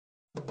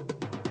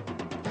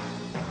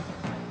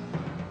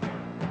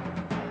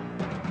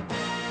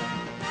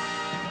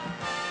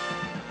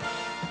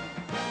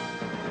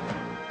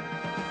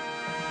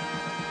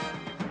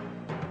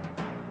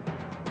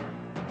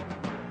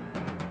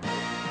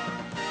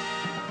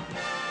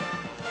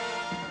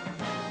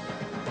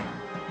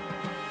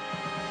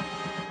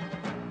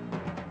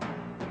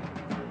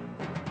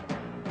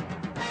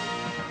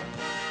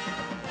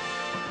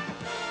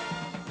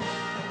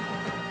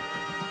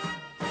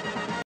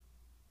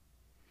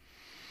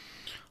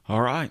All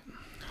right,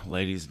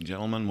 ladies and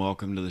gentlemen,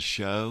 welcome to the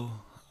show.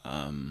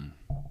 Um,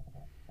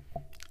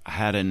 I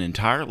had an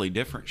entirely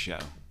different show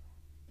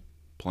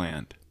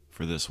planned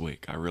for this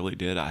week. I really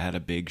did. I had a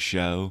big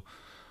show.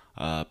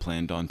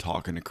 Planned on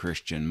talking to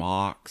Christian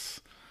Mox.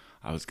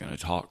 I was going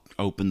to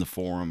open the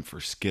forum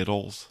for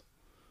Skittles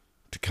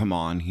to come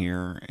on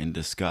here and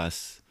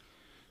discuss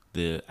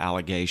the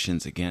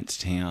allegations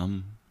against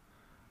him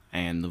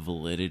and the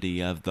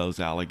validity of those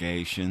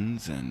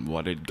allegations and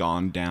what had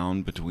gone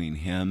down between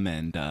him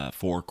and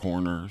Four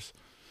Corners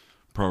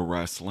Pro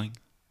Wrestling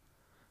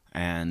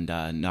and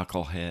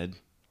Knucklehead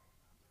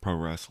Pro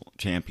Wrestling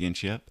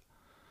Championship.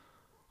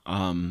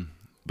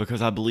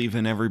 Because I believe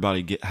in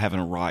everybody having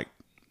a right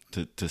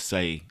to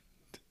say,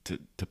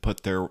 to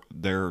put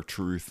their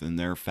truth and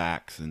their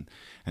facts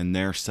and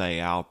their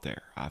say out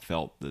there. I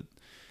felt that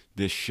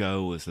this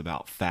show is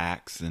about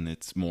facts and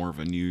it's more of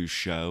a news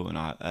show, and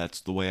that's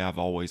the way I've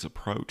always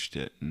approached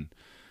it, and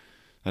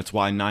that's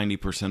why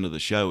 90% of the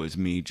show is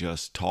me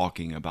just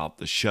talking about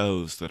the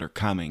shows that are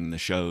coming, the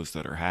shows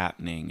that are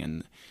happening,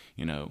 and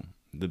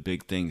the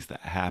big things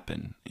that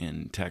happen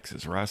in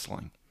Texas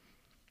wrestling.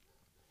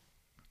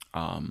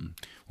 When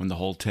the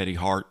whole Teddy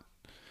Hart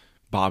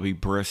Bobby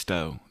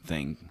Bristow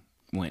thing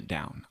went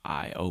down,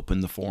 I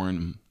opened the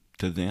forum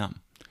to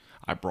them.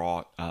 I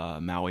brought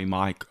Maui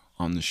Mike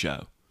on the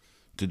show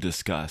to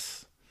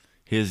discuss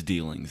his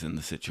dealings in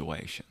the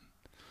situation.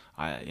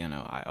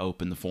 I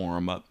opened the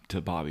forum up to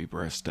Bobby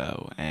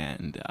Bristow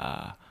and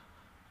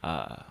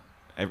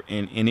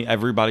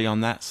everybody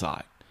on that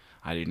side.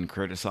 I didn't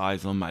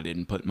criticize them. I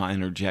didn't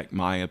interject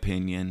my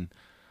opinion.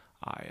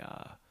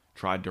 I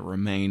tried to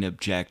remain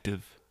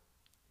objective.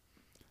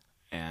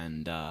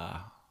 And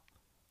now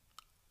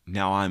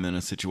I'm in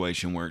a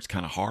situation where it's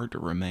kind of hard to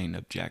remain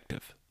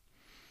objective.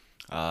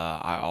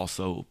 I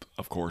also,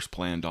 of course,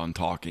 planned on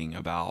talking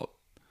about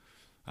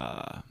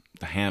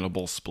the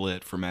Hannibal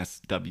split from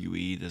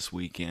SWE this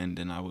weekend,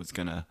 and I was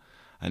going to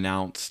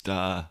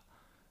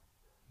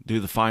do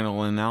the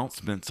final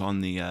announcements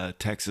on the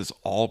Texas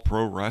All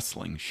Pro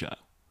Wrestling show.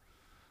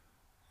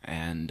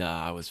 And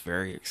I was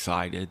very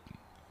excited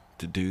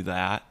to do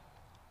that.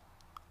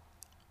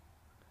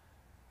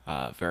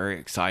 Very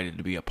excited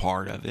to be a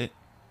part of it.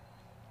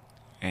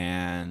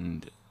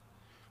 And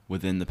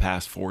within the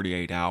past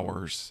 48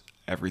 hours,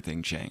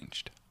 everything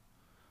changed.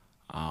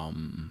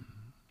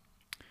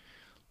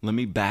 Let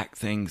me back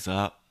things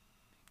up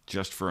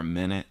just for a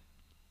minute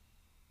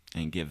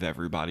and give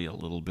everybody a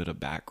little bit of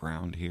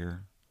background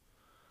here.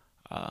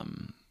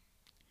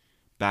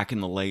 Back in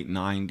the late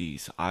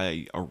 90s,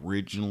 I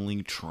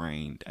originally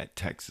trained at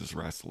Texas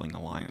Wrestling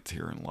Alliance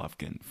here in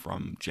Lufkin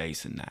from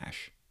Jason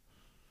Nash.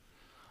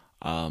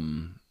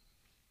 I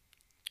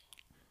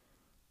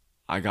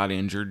got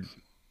injured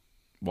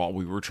while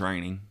we were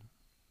training.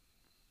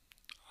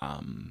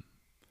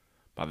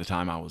 By the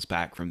time I was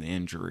back from the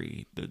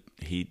injury,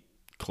 he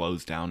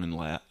closed down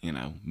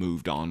and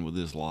moved on with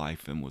his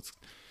life and was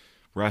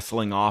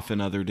wrestling off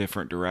in other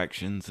different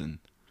directions. And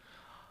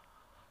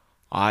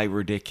I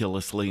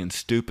ridiculously and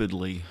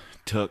stupidly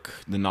took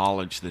the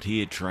knowledge that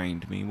he had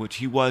trained me, which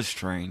he was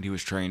trained. He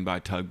was trained by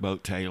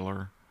Tugboat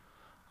Taylor.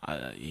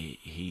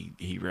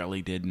 He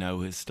really did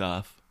know his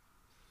stuff.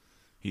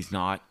 He's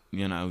not,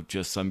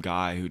 just some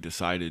guy who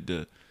decided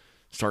to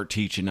start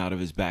teaching out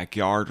of his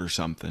backyard or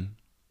something.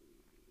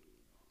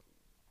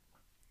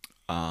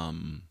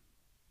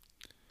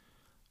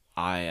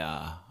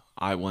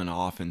 I went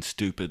off and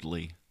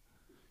stupidly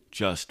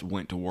just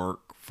went to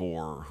work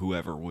for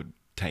whoever would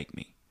take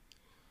me.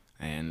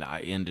 And I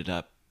ended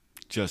up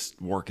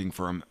just working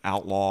for an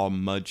outlaw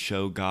mud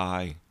show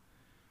guy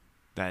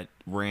that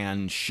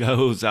ran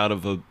shows out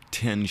of a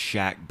tin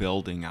shack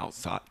building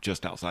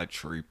just outside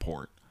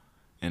Shreveport,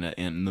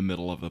 in the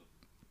middle of a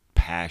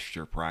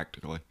pasture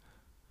practically.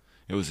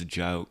 It was a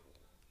joke.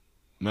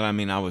 But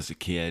I was a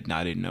kid and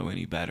I didn't know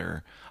any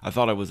better. I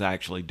thought I was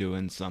actually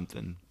doing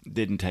something. It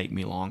didn't take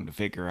me long to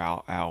figure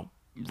out how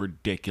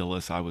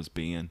ridiculous I was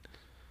being,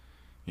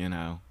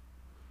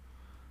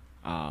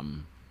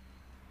 And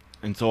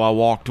so I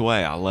walked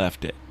away. I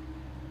left it.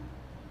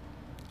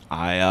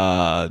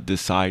 I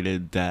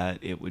decided that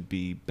it would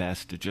be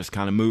best to just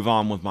kind of move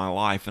on with my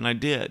life, and I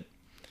did.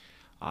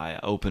 I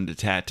opened a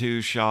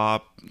tattoo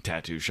shop.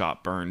 Tattoo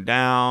shop burned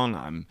down.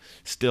 I'm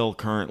still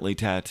currently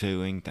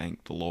tattooing,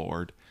 thank the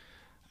Lord.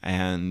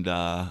 And,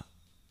 I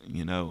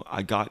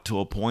got to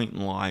a point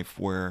in life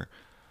where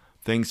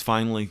things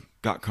finally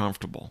got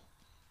comfortable.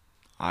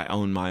 I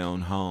own my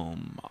own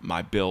home.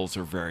 My bills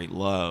are very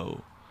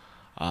low.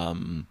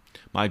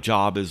 My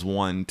job is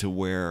one to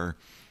where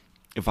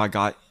if I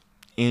got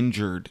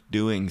injured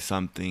doing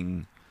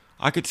something,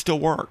 I could still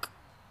work.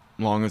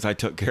 As long as I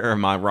took care of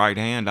my right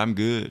hand, I'm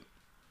good.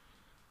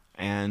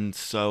 And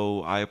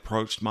so I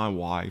approached my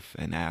wife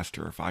and asked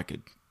her if I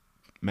could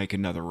make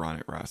another run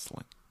at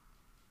wrestling,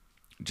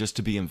 just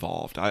to be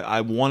involved.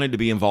 I wanted to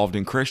be involved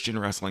in Christian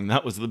wrestling.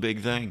 That was the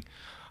big thing.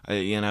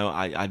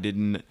 I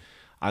didn't.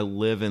 I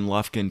live in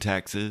Lufkin,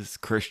 Texas.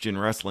 Christian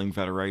Wrestling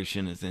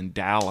Federation is in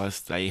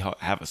Dallas. They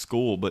have a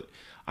school, but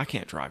I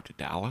can't drive to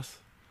Dallas.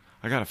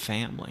 I got a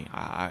family.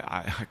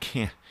 I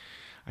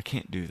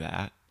can't do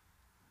that.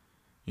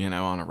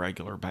 On a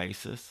regular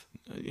basis.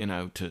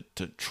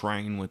 To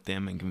train with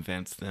them and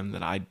convince them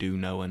that I do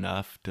know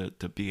enough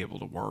to be able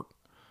to work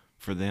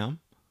for them.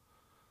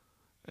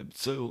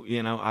 So,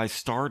 I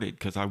started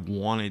because I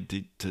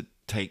wanted to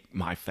take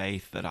my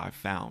faith that I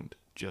found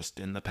just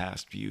in the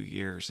past few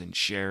years and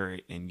share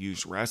it and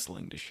use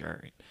wrestling to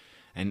share it.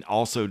 And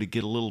also to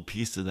get a little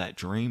piece of that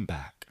dream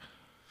back.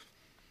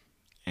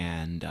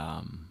 And,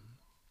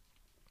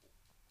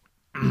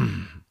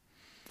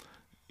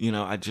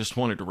 I just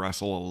wanted to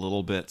wrestle a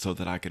little bit so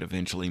that I could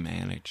eventually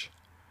manage.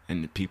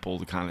 And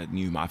people kind of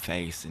knew my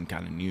face and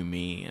kind of knew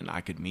me, and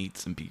I could meet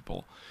some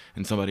people.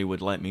 And somebody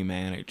would let me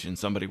manage, and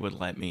somebody would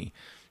let me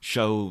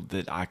show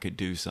that I could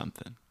do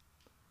something.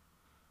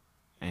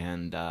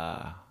 And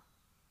the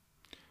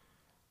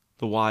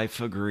wife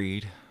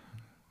agreed.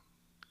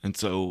 And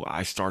so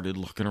I started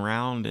looking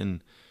around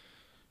and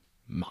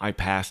my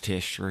past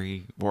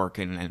history,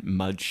 working at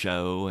Mud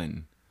Show,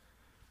 and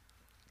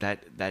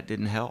that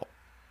didn't help.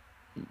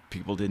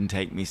 People didn't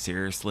take me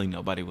seriously.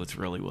 Nobody was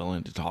really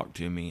willing to talk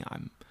to me.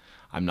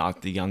 I'm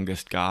not the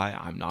youngest guy.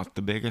 I'm not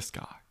the biggest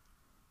guy.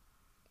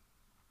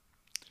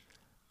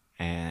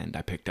 And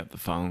I picked up the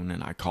phone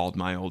and I called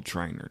my old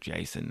trainer,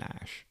 Jason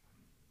Nash.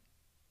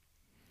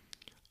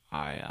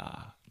 I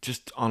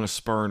just on a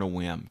spur and a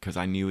whim, because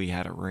I knew he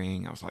had a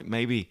ring. I was like,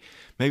 maybe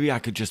I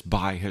could just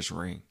buy his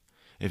ring,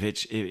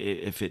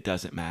 if it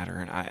doesn't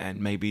matter, and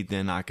maybe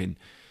then I can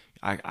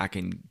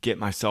get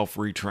myself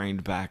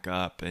retrained back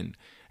up and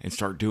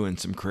start doing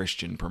some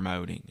Christian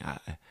promoting.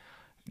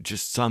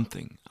 Just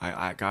something.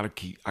 I gotta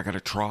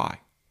try.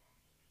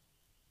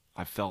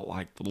 I felt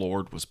like the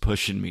Lord was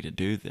pushing me to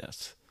do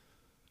this.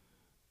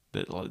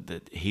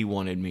 That he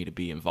wanted me to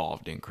be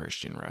involved in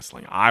Christian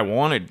wrestling. I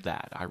wanted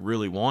that. I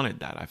really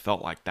wanted that. I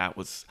felt like I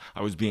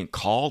was being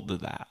called to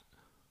that.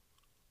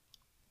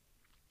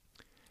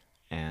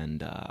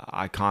 And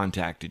I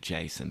contacted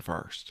Jason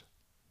first.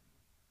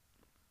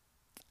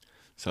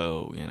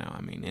 So,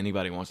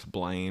 anybody wants to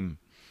blame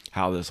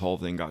how this whole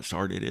thing got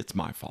started, it's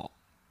my fault.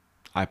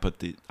 I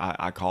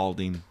called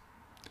him.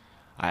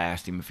 I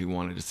asked him if he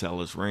wanted to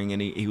sell his ring,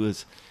 and he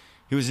was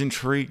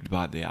intrigued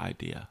by the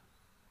idea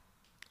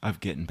of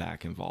getting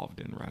back involved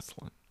in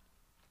wrestling.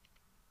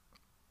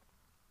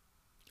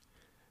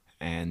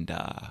 And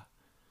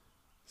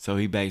so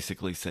he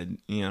basically said,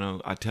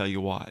 I tell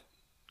you what,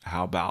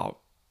 how about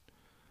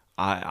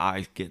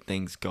I get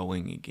things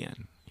going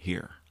again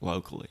here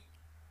locally,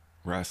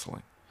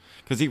 wrestling.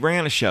 Because he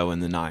ran a show in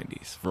the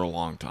 90s for a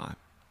long time.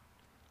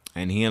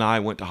 And he and I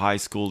went to high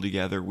school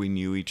together. We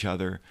knew each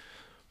other.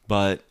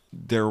 But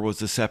there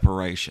was a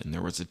separation.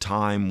 There was a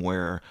time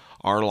where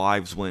our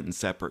lives went in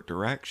separate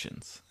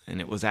directions. And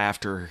it was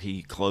after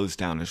he closed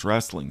down his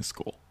wrestling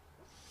school.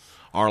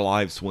 Our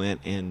lives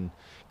went in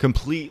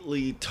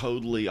completely,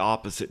 totally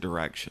opposite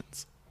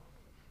directions.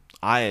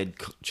 I had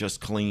just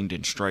cleaned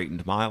and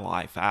straightened my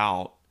life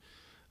out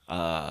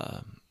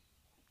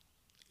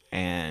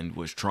and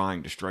was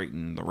trying to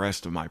straighten the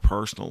rest of my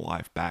personal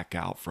life back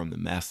out from the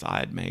mess I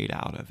had made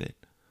out of it.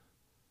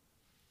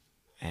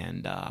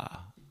 And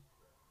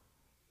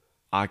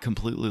I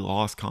completely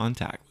lost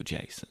contact with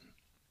Jason.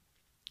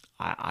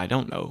 I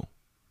don't know.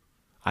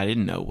 I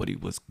didn't know what he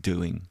was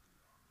doing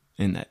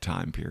in that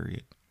time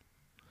period.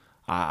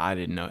 I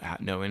didn't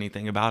know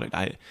anything about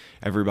it.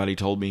 Everybody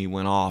told me he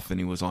went off and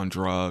he was on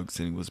drugs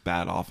and he was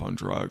bad off on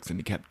drugs and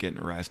he kept getting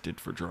arrested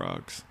for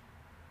drugs.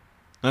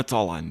 That's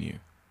all I knew.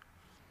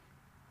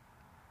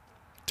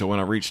 So when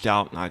I reached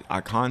out and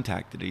I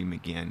contacted him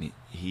again,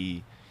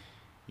 he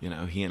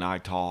and I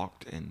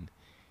talked, and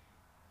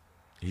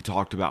he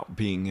talked about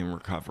being in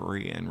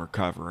recovery and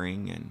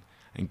recovering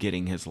and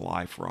getting his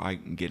life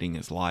right and getting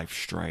his life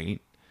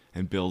straight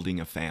and building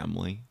a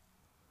family.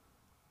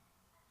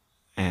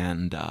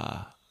 And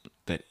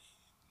that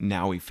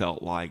now he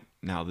felt like,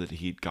 now that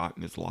he'd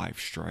gotten his life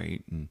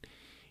straight and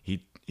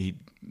he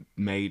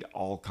made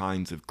all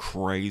kinds of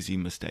crazy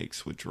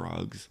mistakes with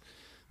drugs,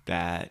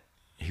 that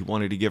he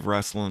wanted to give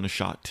wrestling a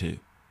shot too.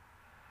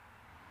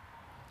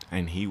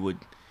 And he would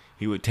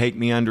take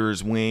me under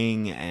his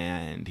wing,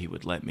 and he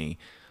would let me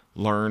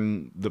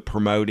learn the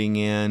promoting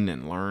in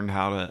and learn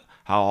how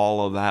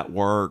all of that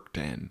worked,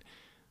 and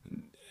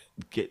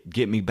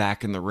get me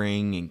back in the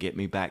ring and get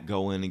me back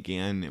going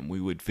again, and we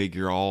would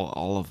figure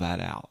all of that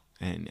out,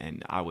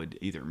 and I would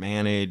either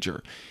manage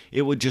or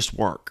it would just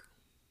work.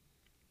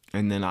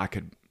 And then I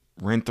could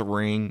rent the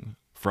ring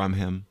from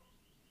him,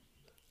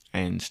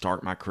 and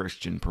start my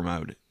Christian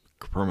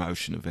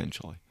promotion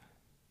eventually.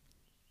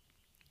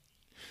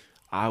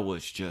 I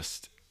was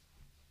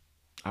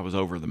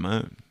over the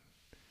moon.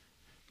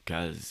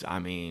 Because, I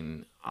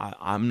mean,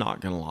 I'm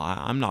not going to lie,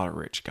 I'm not a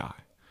rich guy.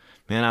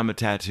 Man, I'm a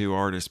tattoo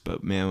artist,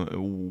 but man,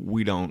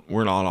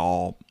 we're not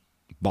all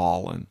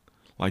balling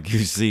like you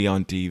see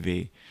on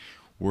TV.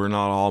 We're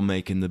not all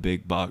making the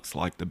big bucks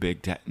like the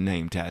big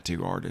name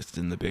tattoo artists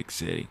in the big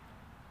city.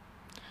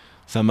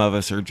 Some of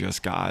us are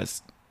just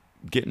guys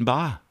getting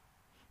by,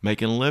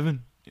 making a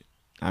living.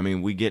 I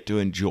mean, we get to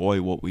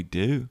enjoy what we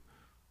do,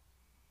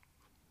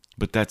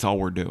 but that's all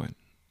we're doing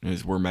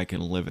is we're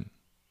making a living,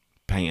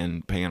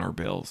 paying our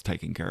bills,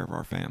 taking care of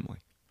our family.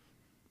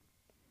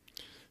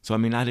 So, I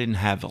mean, I didn't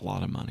have a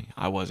lot of money.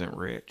 I wasn't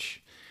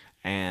rich,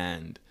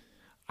 and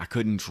I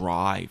couldn't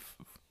drive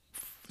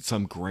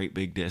some great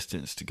big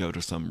distance to go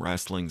to some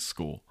wrestling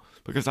school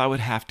because I would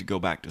have to go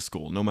back to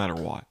school no matter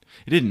what.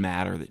 It didn't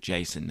matter that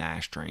Jason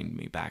Nash trained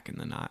me back in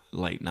the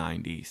late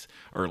 90s,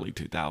 early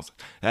 2000s.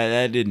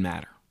 That didn't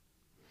matter.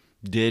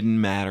 Didn't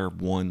matter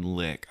one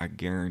lick, I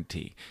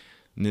guarantee.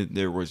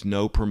 There was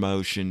no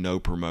promotion, no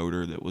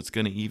promoter that was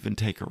going to even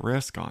take a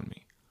risk on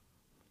me.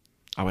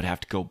 I would have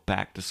to go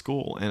back to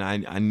school, and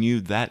I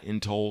knew that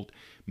entailed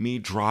me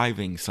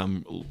driving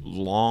some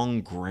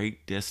long,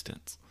 great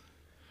distance.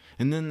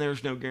 And then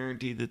there's no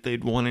guarantee that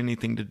they'd want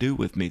anything to do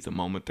with me the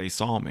moment they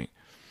saw me.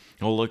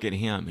 Oh, look at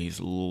him. He's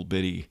a little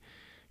bitty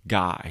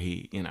guy.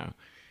 He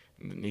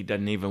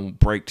doesn't even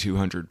break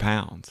 200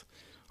 pounds.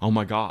 Oh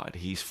my God,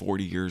 he's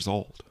 40 years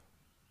old.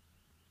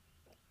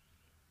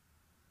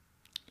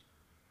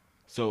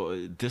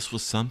 So this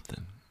was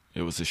something.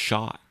 It was a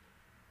shot.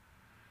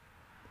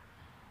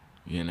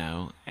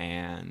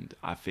 And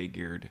I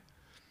figured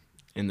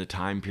in the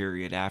time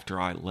period after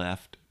I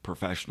left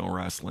professional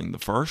wrestling the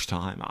first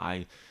time,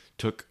 I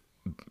took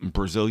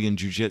Brazilian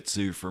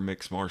Jiu-Jitsu for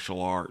mixed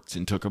martial arts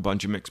and took a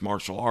bunch of mixed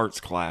martial arts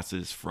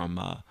classes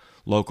from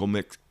local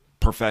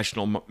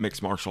professional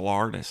mixed martial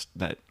artists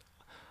that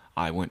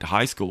I went to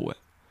high school with,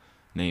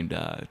 named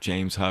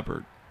James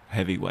Hubbard,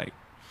 heavyweight.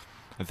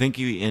 I think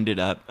he ended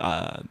up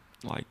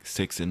like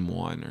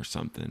 6-1 or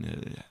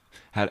something.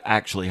 Had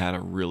a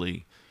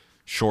really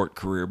short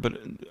career, but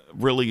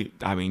really,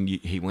 I mean,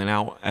 he went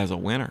out as a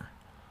winner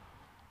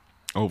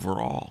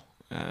overall.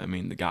 I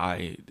mean, the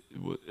guy,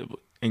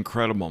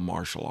 incredible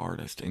martial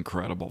artist,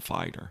 incredible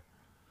fighter,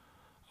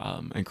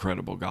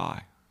 incredible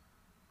guy.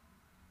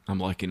 I'm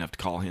lucky enough to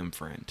call him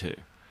friend too.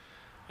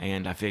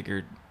 And I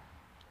figured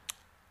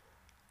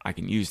I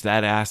can use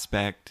that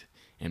aspect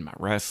in my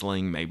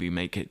wrestling, maybe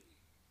make it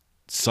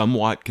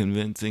somewhat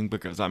convincing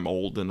because I'm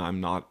old and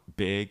I'm not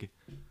big.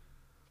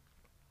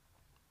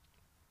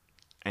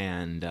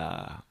 And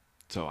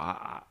so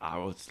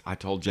I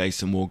told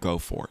Jason, we'll go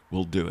for it.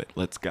 We'll do it.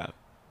 Let's go.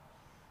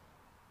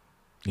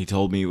 He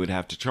told me he would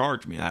have to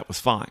charge me. That was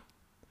fine.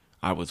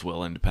 I was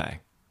willing to pay.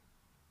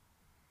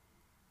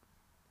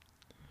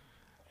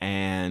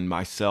 And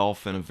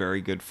myself and a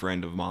very good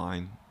friend of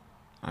mine,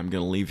 I'm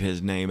going to leave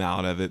his name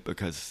out of it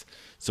because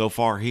so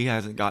far he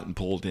hasn't gotten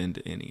pulled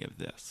into any of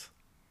this.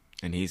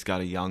 And he's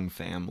got a young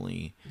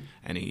family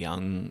and a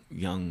young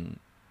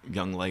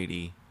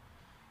lady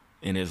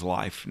in his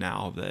life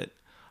now that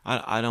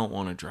I don't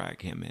want to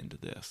drag him into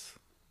this.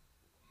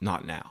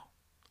 Not now.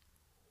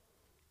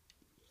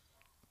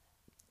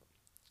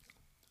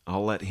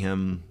 I'll let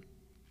him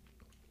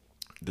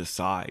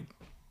decide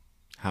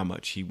how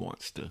much he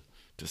wants to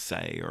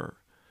say or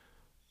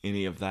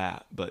any of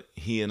that. But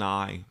he and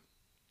I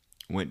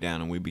went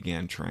down and we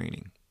began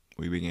training.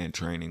 We began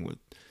training with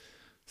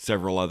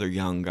several other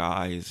young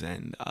guys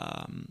and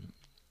a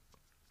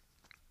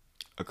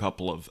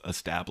couple of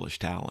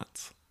established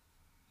talents.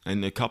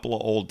 And a couple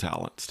of old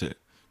talents too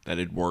that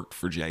had worked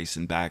for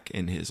Jason back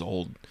in his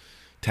old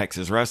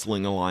Texas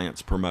Wrestling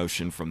Alliance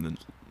promotion from the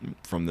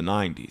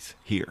 90s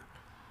here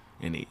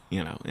in the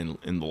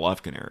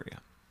Lufkin area.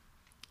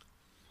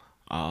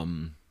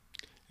 And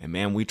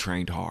man, we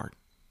trained hard,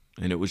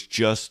 and it was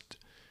just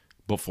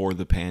before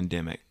the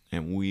pandemic,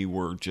 and we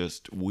were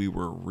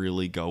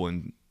really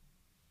going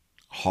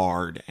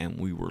hard, and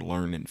we were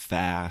learning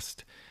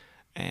fast,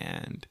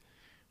 and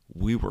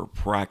we were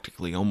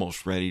practically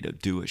almost ready to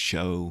do a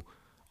show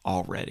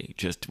already,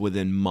 just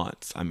within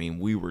months. I mean,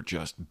 we were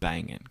just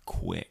banging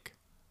quick.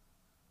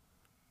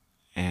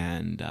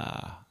 And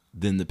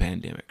then the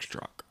pandemic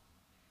struck.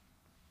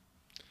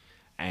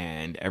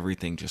 And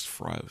everything just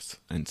froze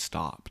and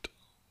stopped.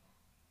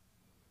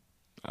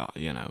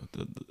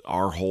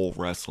 Our whole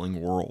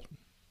wrestling world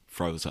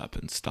froze up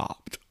and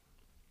stopped.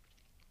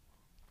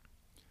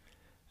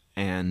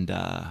 And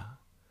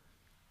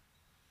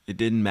it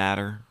didn't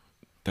matter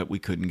that we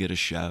couldn't get a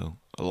show.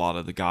 A lot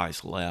of the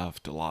guys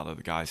left. A lot of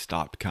the guys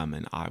stopped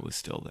coming. I was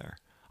still there.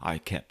 I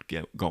kept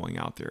going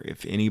out there.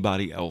 If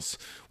anybody else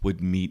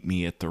would meet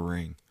me at the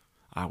ring,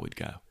 I would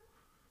go.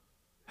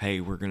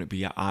 Hey,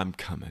 I'm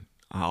coming.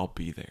 I'll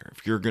be there.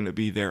 If you're going to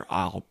be there,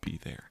 I'll be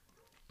there.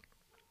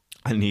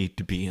 I need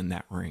to be in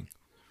that ring.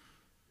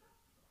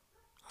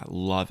 I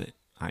love it.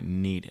 I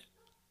need it.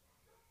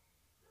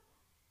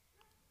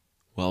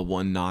 Well,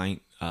 one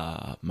night,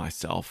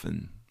 myself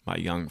and my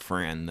young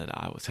friend that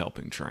I was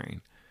helping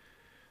train,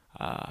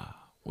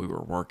 we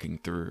were working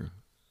through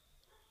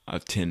a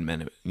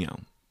 10-minute,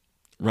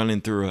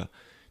 running through a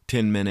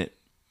 10-minute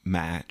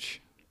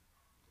match.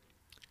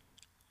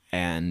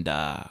 And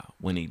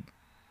when he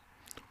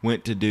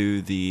went to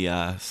do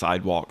the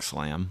sidewalk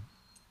slam,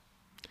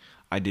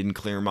 I didn't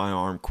clear my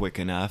arm quick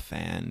enough,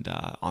 and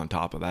on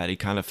top of that, he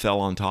kind of fell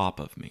on top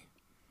of me.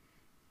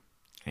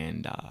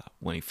 And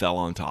when he fell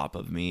on top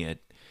of me, it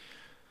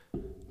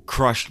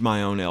crushed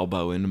my own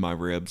elbow into my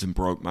ribs and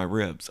broke my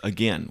ribs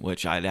again,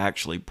 which I'd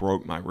actually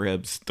broke my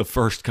ribs the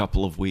first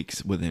couple of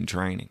weeks within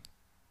training.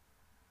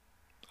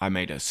 I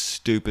made a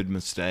stupid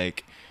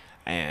mistake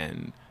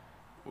and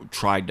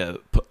tried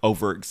to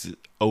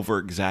over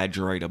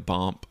exaggerate a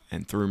bump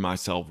and threw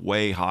myself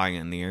way high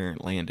in the air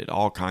and landed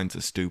all kinds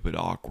of stupid,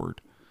 awkward,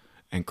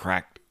 and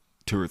cracked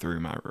 2 or 3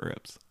 of my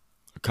ribs.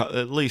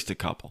 At least a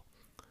couple,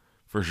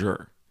 for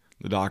sure.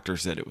 The doctor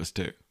said it was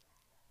 2,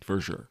 for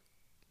sure.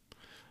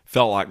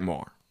 Felt like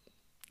more.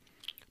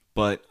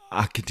 But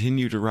I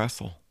continued to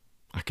wrestle.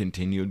 I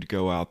continued to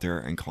go out there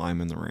and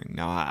climb in the ring.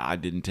 Now, I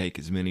didn't take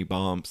as many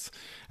bumps,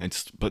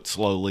 but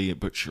slowly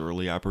but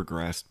surely I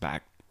progressed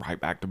right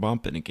back to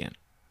bumping again.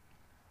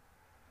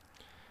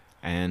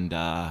 And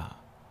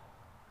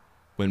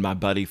when my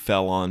buddy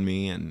fell on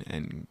me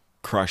and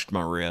crushed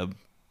my rib,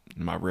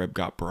 and my rib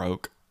got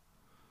broke,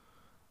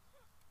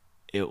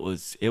 it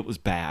was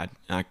bad.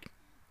 I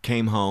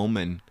came home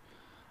and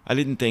I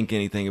didn't think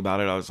anything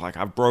about it. I was like,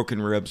 I've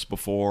broken ribs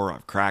before.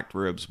 I've cracked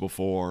ribs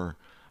before.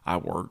 I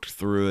worked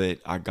through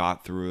it. I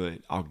got through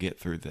it. I'll get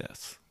through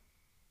this.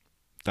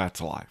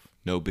 That's life.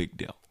 No big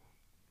deal.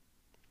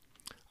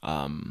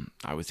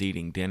 I was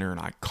eating dinner and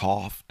I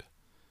coughed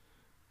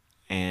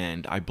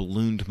and I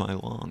ballooned my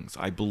lungs.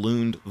 I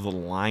ballooned the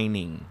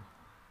lining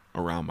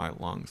around my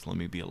lungs. Let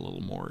me be a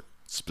little more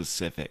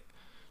specific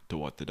to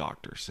what the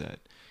doctor said.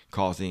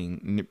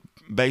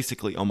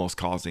 Basically almost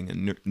causing a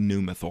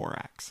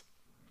pneumothorax.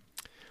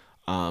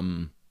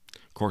 Of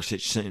course,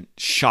 it sent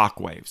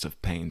shockwaves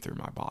of pain through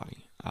my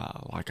body,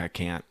 like I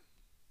can't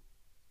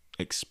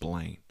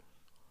explain.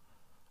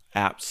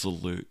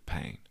 Absolute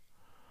pain.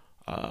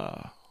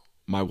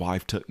 My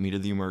wife took me to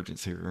the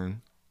emergency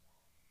room.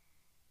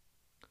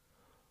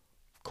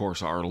 Of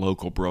course, our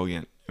local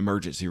brilliant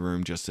emergency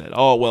room just said,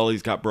 oh, well,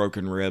 he's got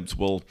broken ribs.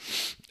 We'll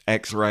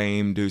x-ray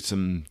him, do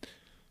some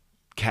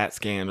CAT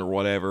scan or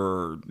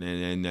whatever,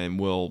 and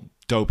we'll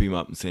dope him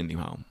up and send him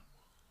home.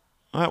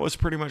 That was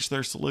pretty much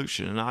their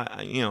solution. And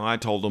I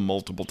told them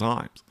multiple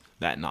times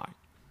that night,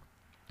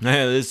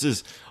 hey, this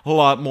is a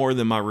lot more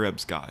than my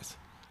ribs, guys.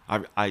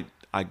 I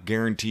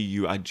guarantee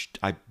you,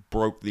 I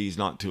broke these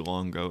not too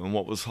long ago. And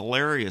what was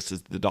hilarious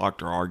is the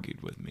doctor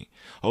argued with me.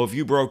 Oh, if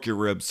you broke your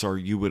ribs, sir,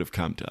 you would have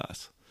come to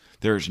us.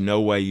 There's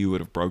no way you would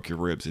have broke your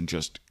ribs and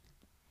just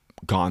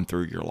gone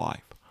through your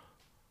life.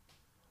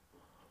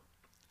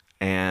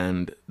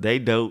 And they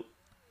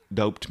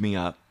doped me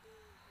up,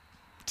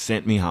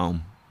 sent me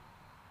home.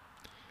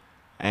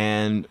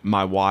 And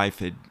my wife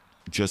had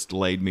just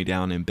laid me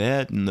down in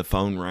bed, and the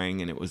phone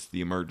rang, and it was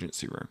the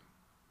emergency room.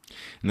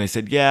 And they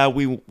said, yeah,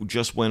 we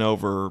just went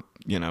over,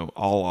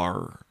 all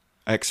our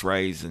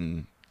x-rays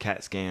and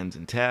CAT scans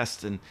and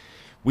tests, and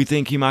we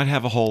think he might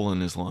have a hole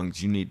in his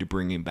lungs. You need to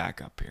bring him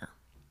back up here.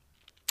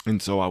 And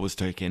so I was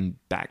taken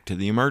back to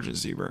the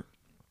emergency room.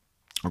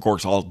 Of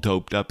course, all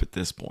doped up at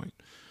this point.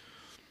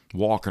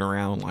 Walking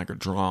around like a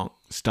drunk,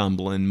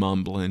 stumbling,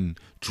 mumbling,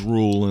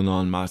 drooling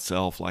on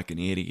myself like an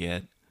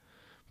idiot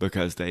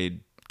because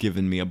they'd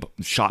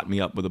shot me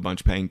up with a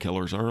bunch of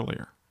painkillers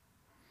earlier.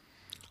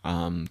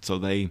 So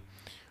they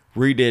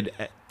redid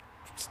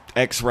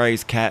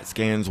x-rays, CAT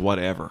scans,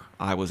 whatever.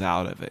 I was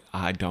out of it.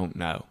 I don't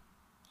know.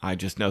 I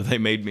just know they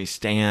made me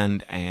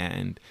stand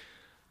and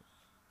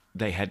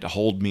they had to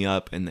hold me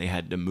up and they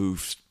had to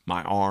move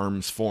my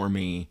arms for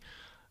me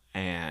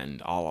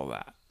and all of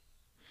that.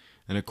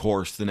 And of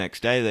course, the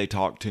next day they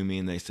talked to me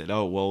and they said,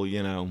 oh, well,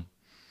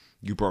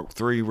 you broke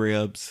 3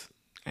 ribs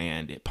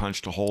and it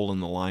punched a hole in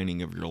the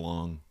lining of your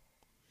lung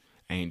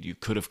and you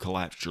could have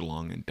collapsed your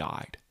lung and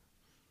died.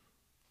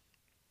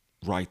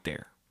 Right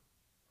there.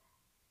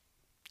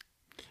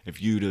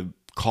 If you'd have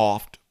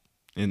coughed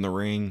in the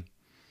ring,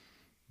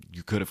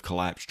 you could have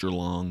collapsed your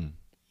lung.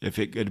 If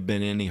it could have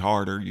been any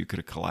harder, you could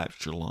have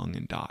collapsed your lung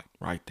and died.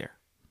 Right there.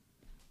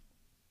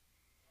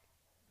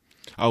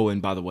 Oh,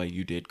 and by the way,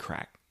 you did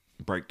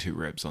break 2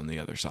 ribs on the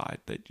other side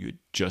that you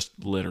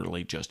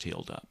literally just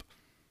healed up.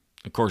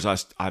 Of course,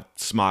 I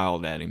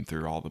smiled at him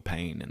through all the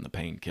pain and the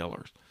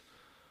painkillers.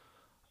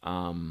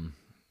 But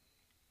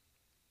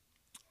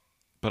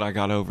I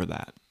got over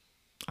that.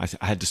 I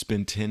had to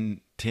spend 10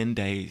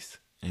 days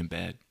in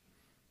bed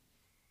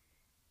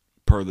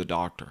per the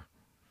doctor.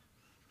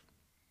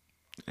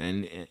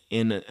 And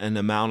in an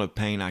amount of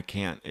pain I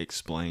can't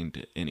explain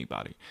to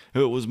anybody. It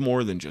was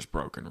more than just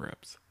broken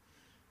ribs.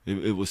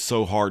 It was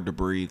so hard to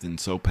breathe and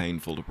so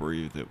painful to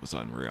breathe, it was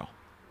unreal.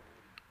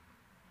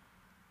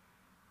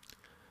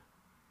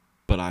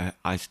 But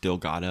I still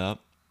got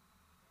up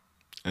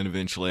And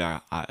eventually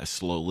I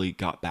slowly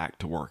got back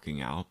to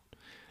working out.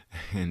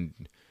 And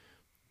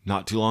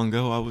not too long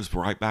ago, I was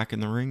right back in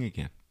the ring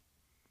again,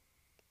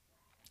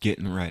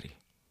 getting ready.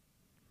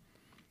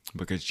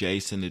 Because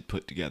Jason had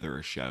put together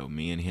a show.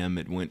 Me and him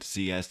had went to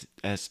see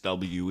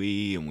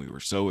SWE, and we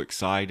were so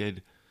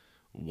excited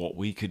what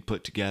we could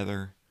put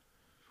together.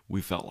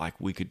 We felt like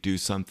we could do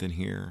something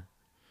here.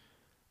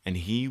 And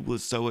he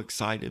was so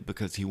excited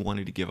because he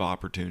wanted to give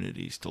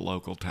opportunities to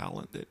local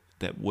talent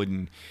that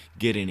wouldn't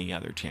get any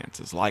other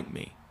chances like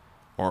me.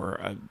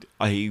 Or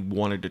he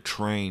wanted to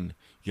train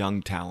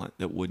young talent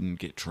that wouldn't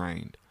get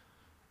trained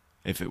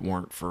if it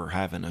weren't for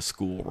having a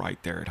school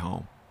right there at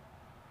home.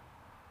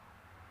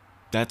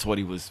 That's what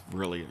he was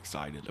really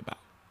excited about.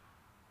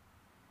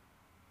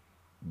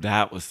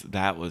 That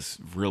was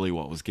really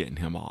what was getting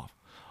him off.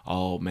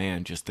 Oh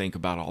man, just think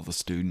about all the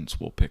students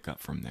we'll pick up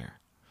from there.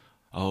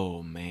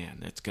 Oh man,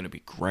 that's going to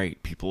be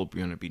great. People are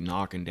going to be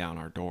knocking down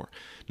our door.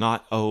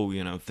 Not,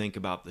 think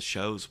about the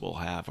shows we'll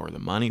have or the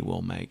money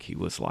we'll make. He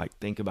was like,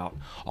 think about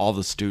all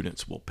the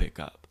students we'll pick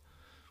up.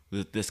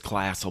 This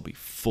class will be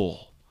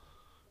full.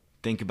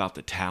 Think about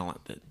the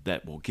talent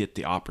that will get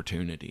the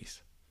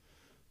opportunities.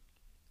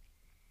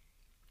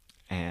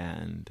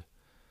 And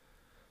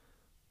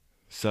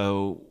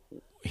so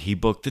he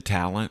booked the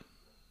talent,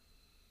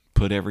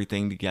 put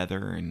everything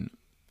together, and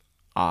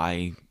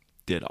I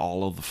did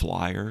all of the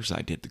flyers.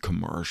 I did the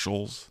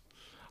commercials.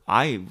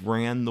 I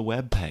ran the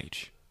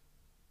webpage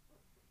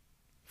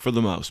for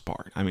the most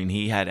part. I mean,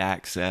 he had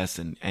access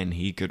and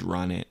he could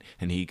run it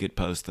and he could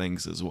post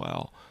things as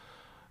well.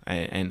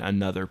 And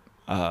another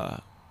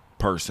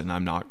person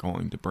I'm not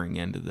going to bring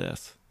into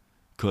this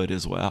could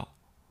as well.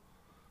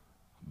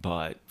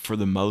 But for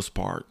the most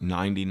part,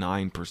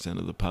 99%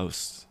 of the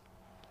posts,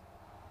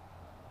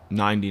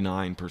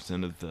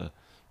 99% of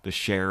the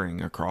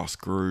sharing across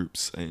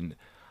groups, and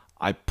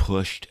I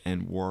pushed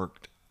and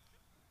worked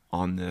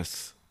on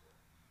this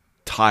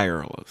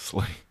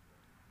tirelessly,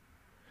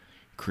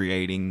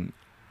 creating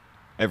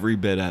every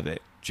bit of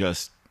it.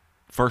 Just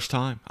first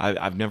time.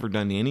 I've never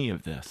done any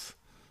of this.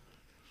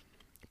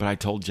 But I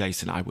told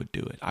Jason I would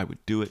do it. I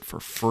would do it for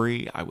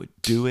free. I would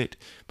do it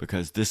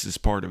because this is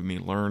part of me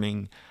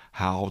learning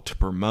how to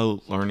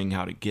promote, learning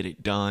how to get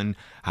it done,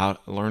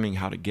 learning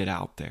how to get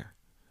out there.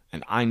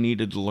 And I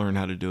needed to learn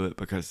how to do it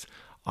because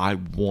I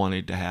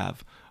wanted to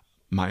have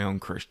my own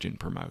Christian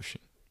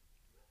promotion.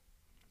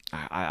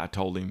 I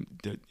told him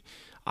that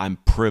I'm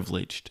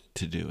privileged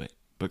to do it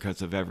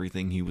because of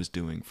everything he was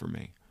doing for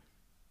me.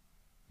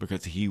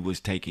 Because he was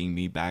taking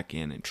me back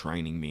in and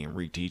training me and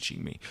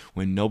reteaching me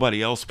when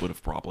nobody else would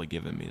have probably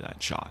given me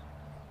that shot.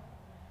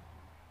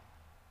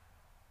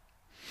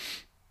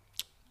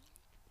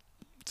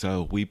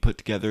 So we put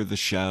together the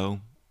show,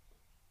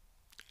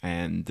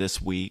 and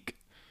this week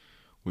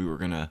we were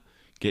going to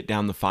get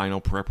down the final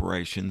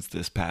preparations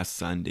this past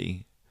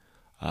Sunday.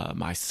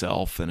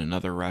 Myself and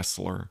another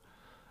wrestler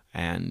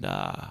and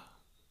a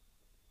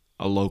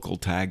local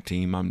tag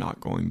team. I'm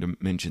not going to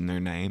mention their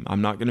name.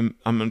 I'm going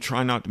to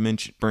try not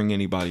to bring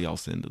anybody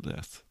else into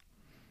this.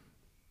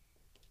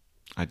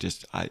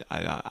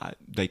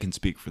 They can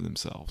speak for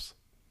themselves.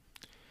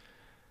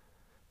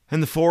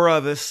 And the four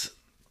of us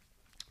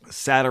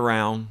sat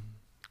around,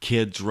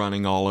 kids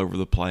running all over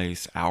the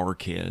place, our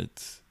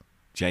kids,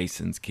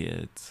 Jason's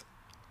kids.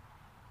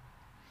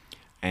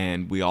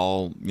 And we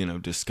all,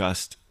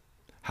 discussed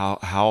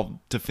how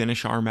to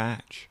finish our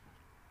match.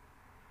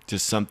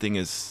 Just something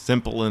as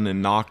simple and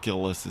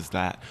innocuous as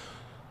that.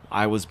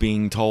 I was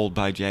being told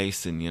by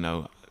Jason,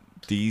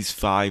 these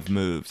 5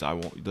 moves,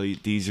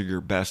 these are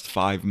your best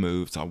 5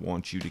 moves. I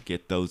want you to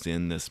get those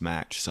in this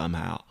match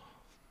somehow.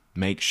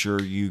 Make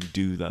sure you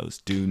do those.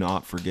 Do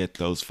not forget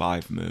those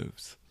 5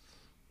 moves.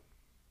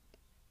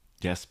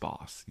 Yes,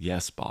 boss.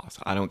 Yes, boss.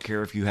 I don't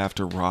care if you have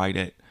to write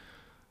it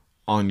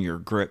on your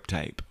grip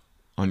tape,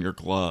 on your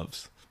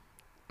gloves.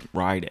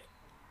 Write it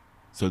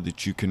so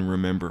that you can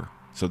remember,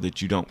 so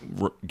that you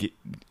don't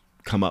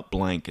come up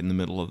blank in the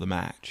middle of the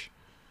match.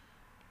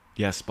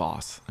 Yes,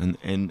 boss. And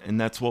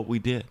that's what we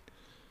did.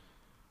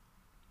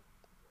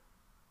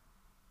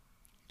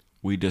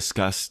 We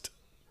discussed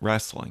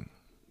wrestling,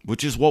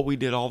 which is what we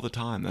did all the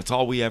time. That's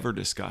all we ever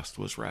discussed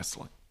was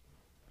wrestling.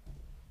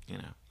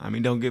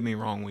 Don't get me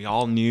wrong. We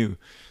all knew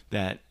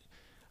that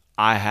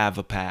I have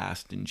a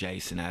past and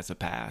Jason has a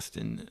past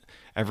and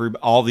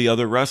all the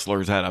other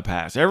wrestlers had a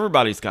past.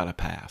 Everybody's got a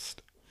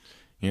past.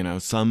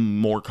 Some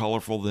more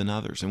colorful than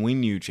others. And we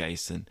knew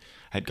Jason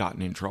had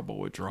gotten in trouble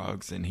with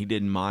drugs, and he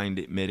didn't mind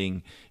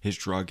admitting his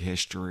drug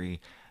history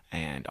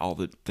and all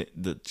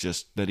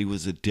just that he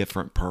was a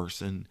different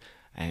person,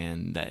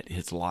 and that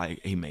his life,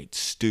 he made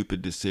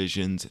stupid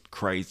decisions,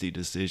 crazy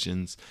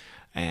decisions,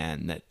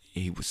 and that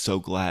he was so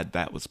glad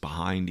that was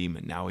behind him.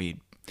 And now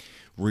he'd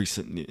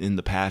recently, in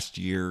the past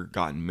year,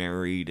 gotten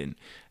married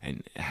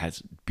and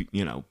has,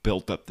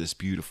 built up this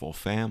beautiful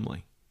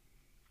family.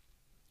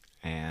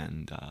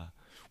 And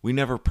we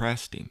never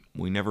pressed him.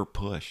 We never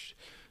pushed.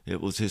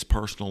 It was his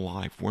personal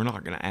life. We're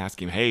not going to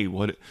ask him, hey,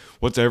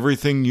 what's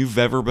everything you've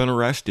ever been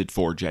arrested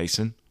for,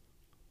 Jason?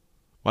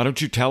 Why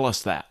don't you tell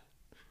us that,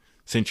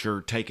 since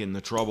you're taking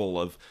the trouble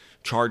of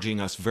charging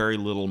us very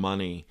little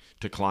money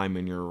to climb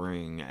in your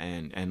ring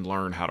and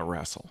learn how to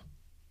wrestle?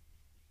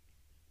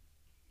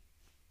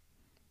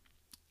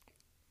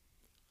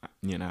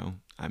 You know,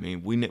 I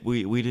mean, we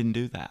didn't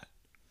do that.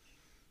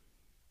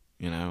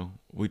 You know,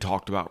 we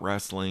talked about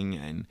wrestling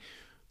and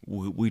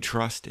we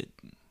trusted.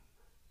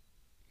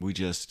 We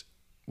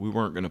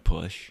weren't going to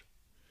push.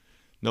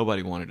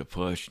 Nobody wanted to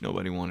push.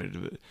 Nobody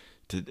wanted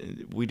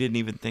to. We didn't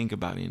even think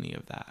about any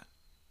of that.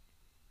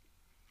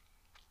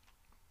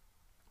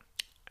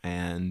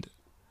 And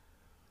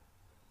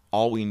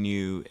all we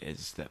knew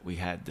is that we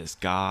had this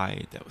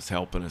guy that was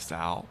helping us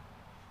out,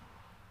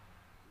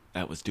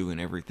 that was doing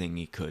everything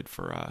he could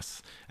for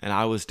us. And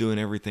I was doing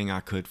everything I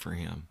could for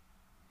him.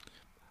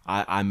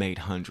 I made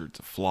hundreds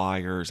of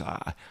flyers.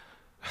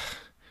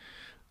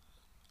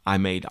 I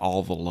made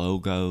all the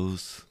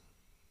logos.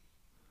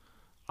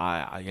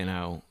 I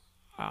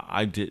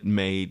did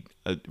made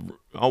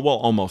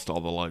almost all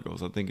the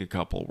logos. I think a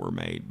couple were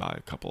made by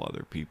a couple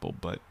other people,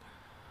 but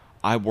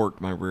I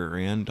worked my rear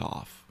end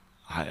off.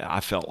 I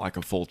felt like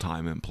a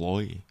full-time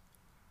employee.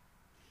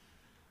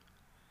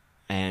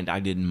 And I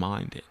didn't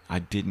mind it. I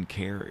didn't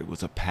care. It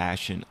was a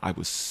passion. I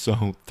was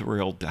so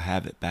thrilled to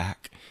have it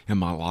back in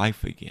my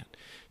life again.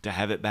 To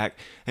have it back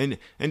and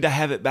to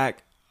have it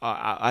back,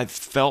 I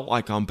felt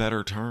like on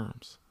better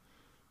terms.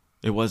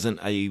 It wasn't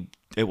going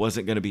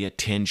to be a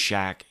tin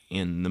shack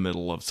in the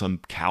middle of some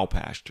cow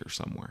pasture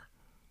somewhere.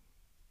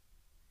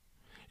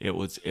 It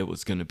was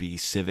going to be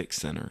civic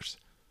centers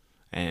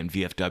and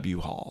VFW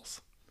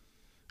halls.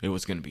 It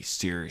was going to be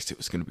serious. It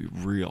was going to be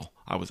real.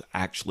 I was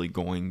actually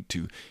going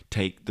to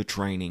take the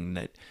training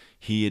that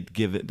he had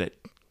given, that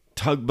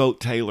Tugboat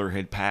Taylor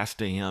had passed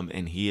to him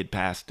and he had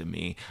passed to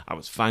me. I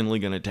was finally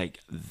going to take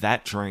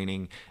that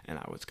training and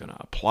I was going to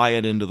apply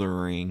it into the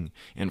ring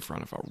in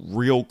front of a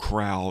real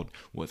crowd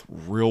with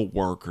real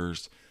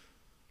workers.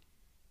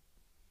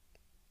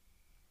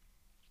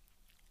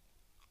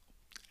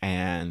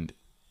 And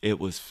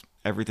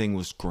everything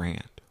was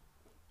grand.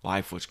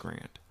 Life was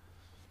grand.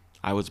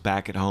 I was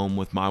back at home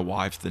with my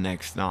wife the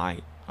next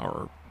night,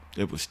 or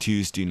it was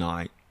Tuesday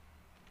night.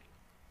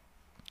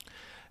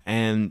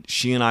 And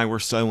she and I were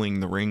sewing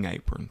the ring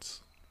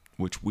aprons,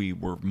 which we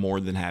were more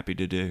than happy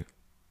to do,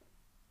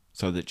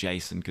 so that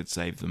Jason could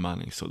save the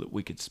money, so that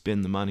we could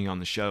spend the money on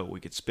the show, we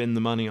could spend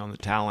the money on the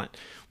talent,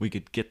 we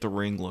could get the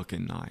ring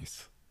looking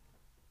nice.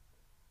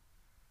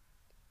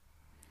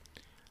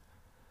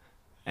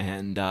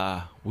 And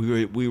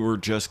we were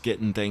just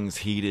getting things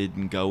heated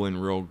and going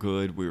real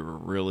good. We were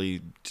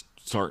really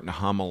starting to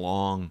hum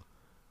along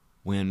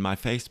when my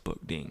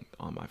Facebook dinged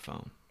on my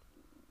phone.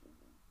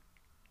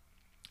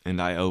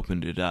 And I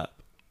opened it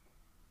up.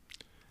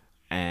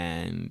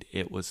 And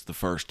it was the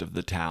first of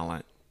the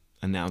talent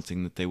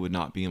announcing that they would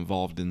not be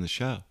involved in the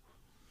show.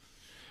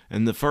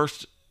 And the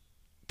first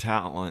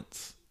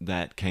talents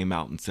that came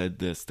out and said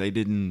this, they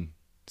didn't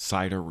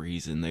cite a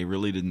reason. They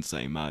really didn't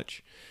say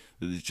much.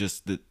 It was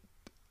just that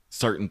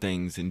certain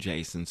things in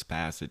Jason's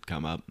past had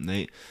come up, and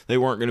they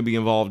weren't going to be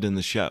involved in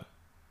the show.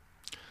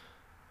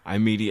 I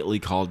immediately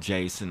called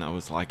Jason. I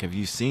was like, "Have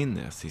you seen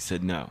this?" He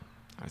said, "No."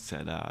 I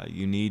said,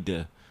 "You need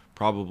to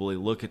probably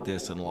look at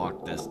this and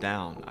lock this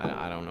down.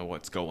 I don't know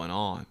what's going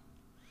on."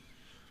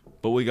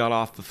 But we got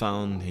off the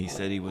phone. He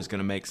said he was going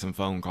to make some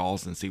phone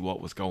calls and see what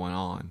was going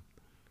on.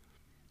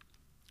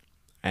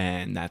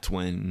 And that's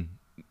when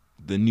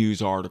the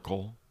news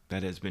article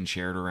that has been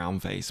shared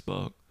around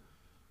Facebook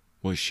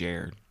was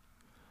shared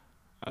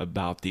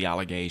about the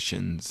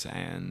allegations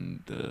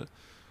and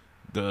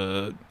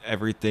the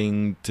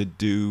everything to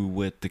do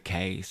with the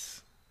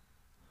case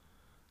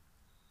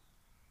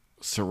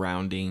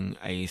surrounding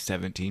a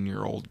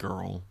 17-year-old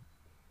girl.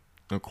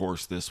 Of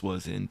course, this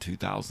was in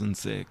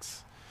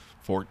 2006,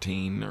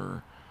 14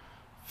 or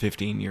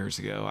 15 years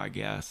ago, I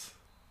guess.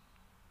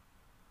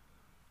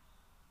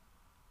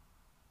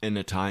 In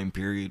a time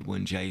period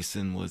when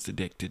Jason was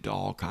addicted to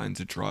all kinds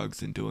of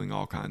drugs and doing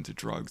all kinds of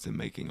drugs and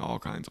making all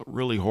kinds of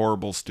really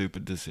horrible,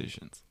 stupid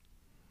decisions.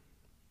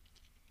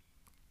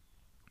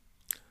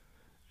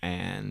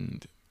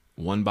 And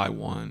one by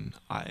one,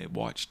 I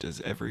watched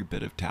as every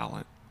bit of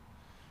talent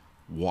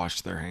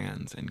washed their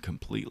hands and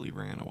completely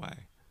ran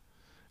away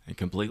and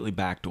completely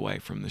backed away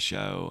from the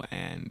show.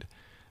 And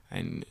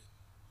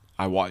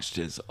I watched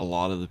as a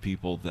lot of the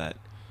people that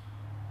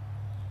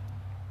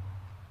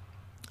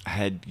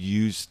had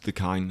used the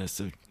kindness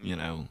of,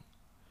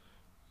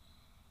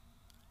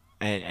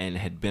 and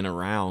had been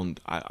around,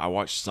 I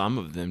watched some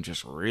of them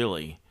just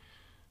really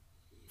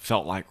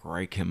felt like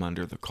rake him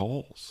under the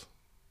coals.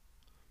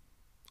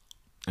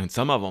 And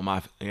some of them,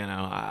 I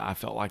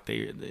felt like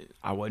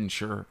I wasn't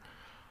sure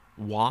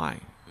why.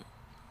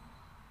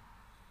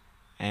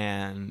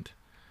 And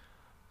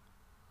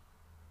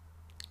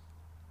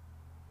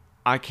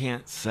I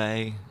can't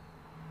say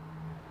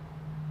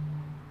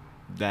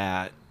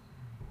that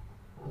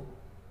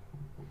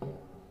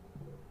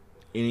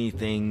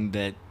anything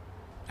that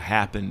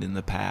happened in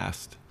the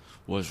past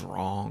was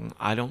wrong.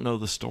 I don't know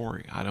the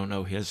story. I don't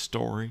know his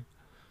story.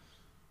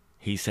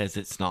 He says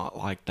it's not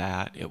like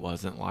that. It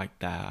wasn't like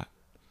that.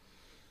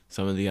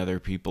 Some of the other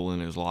people in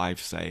his life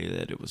say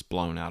that it was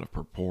blown out of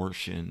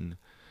proportion.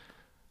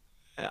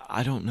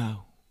 I don't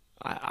know.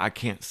 I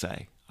can't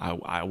say.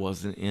 I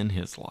wasn't in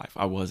his life.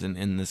 I wasn't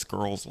in this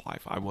girl's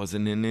life. I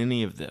wasn't in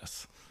any of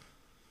this.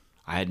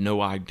 I had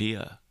no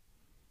idea.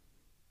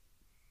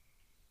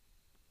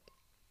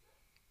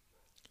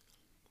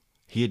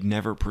 He had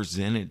never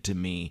presented to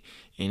me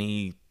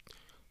any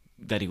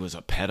that he was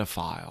a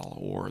pedophile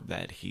or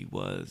that he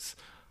was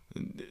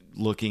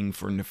looking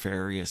for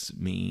nefarious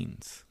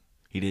means.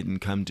 He didn't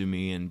come to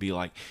me and be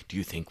like, "Do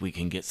you think we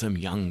can get some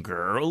young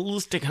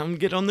girls to come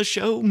get on the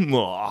show?"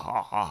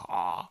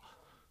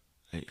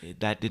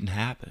 That didn't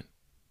happen.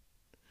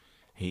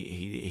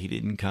 He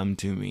didn't come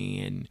to me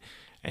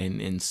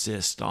and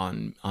insist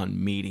on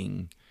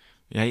meeting.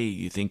 Hey,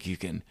 you think you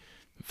can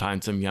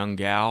find some young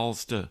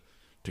gals to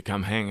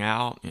come hang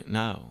out?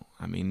 No,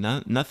 I mean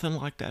nothing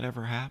like that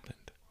ever happened.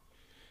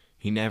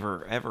 He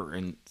never ever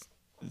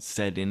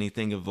said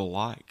anything of the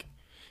like.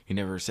 He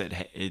never said,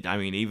 hey, I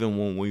mean, even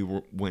when we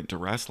went to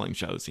wrestling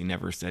shows, he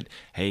never said,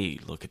 "Hey,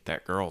 look at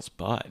that girl's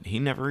butt." He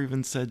never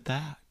even said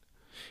that.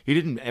 He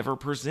didn't ever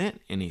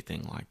present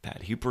anything like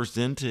that. He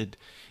presented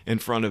in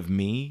front of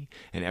me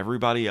and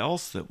everybody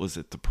else that was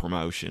at the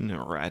promotion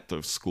or at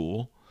the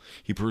school.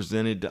 He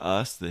presented to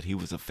us that he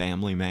was a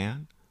family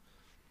man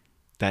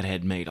that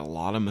had made a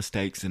lot of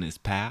mistakes in his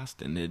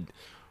past and had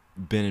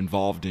been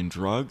involved in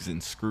drugs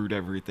and screwed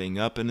everything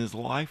up in his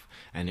life,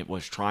 and it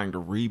was trying to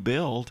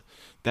rebuild.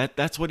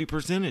 That's what he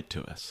presented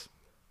to us.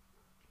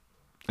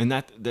 And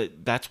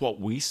that's what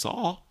we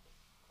saw.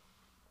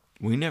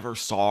 We never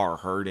saw or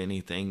heard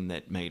anything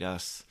that made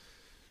us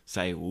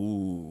say,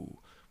 "Ooh,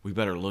 we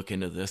better look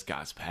into this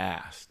guy's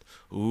past.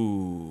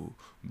 Ooh,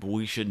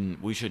 we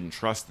shouldn't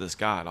trust this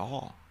guy at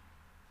all."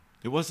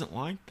 It wasn't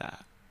like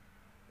that.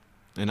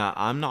 And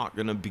I'm not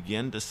going to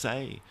begin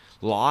to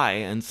lie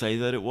and say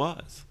that it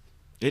was.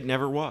 It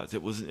never was.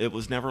 It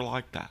was never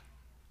like that.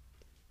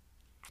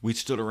 We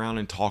stood around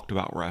and talked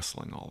about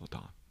wrestling all the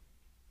time.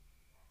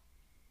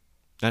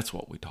 That's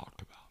what we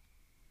talked about.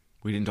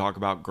 We didn't talk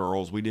about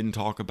girls. We didn't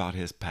talk about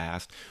his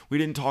past. We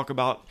didn't talk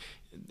about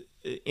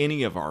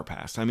any of our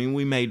past. I mean,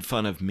 we made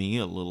fun of me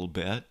a little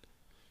bit.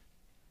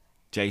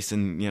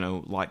 Jason,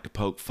 liked to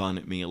poke fun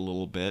at me a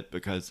little bit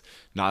because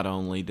not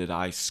only did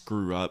I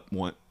screw up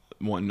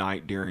one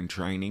night during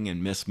training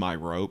and miss my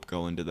rope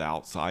going to the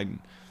outside, and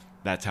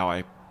that's how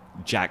I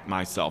jacked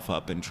myself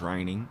up in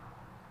training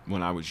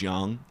when I was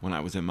young, when I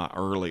was in my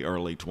early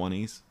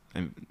 20s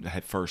and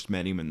had first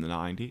met him in the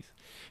 90s.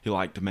 He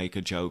liked to make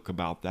a joke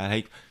about that.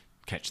 "Hey,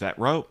 catch that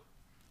rope.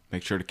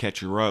 Make sure to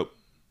catch your rope.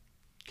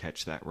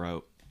 Catch that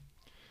rope."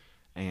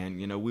 And,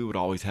 we would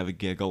always have a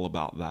giggle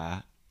about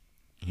that.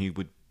 He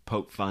would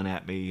poke fun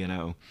at me,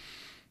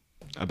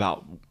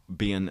 about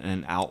being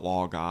an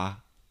outlaw guy,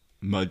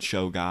 mud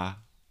show guy,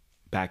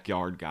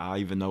 backyard guy,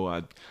 even though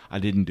I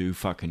didn't do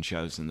fucking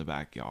shows in the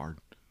backyard.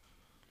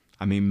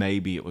 I mean,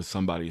 maybe it was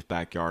somebody's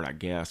backyard, I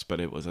guess, but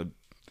it was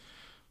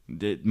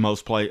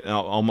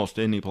almost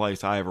any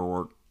place I ever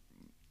worked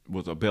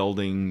was a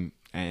building,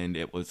 and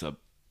it was a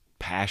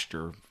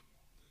pasture.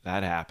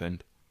 That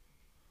happened,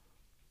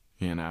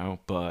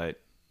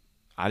 but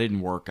I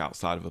didn't work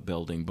outside of a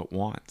building but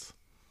once.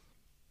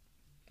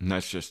 And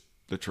that's just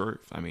the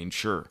truth. I mean,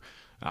 sure,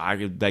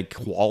 they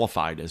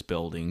qualified as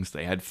buildings.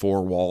 They had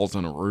 4 walls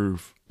and a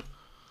roof.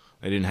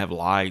 They didn't have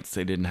lights.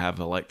 They didn't have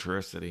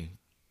electricity.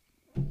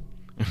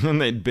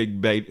 And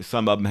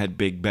some of them had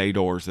big bay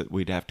doors that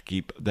they'd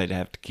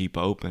have to keep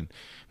open.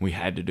 We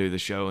had to do the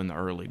show in the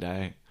early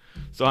day.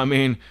 So, I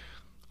mean,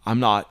 I'm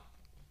not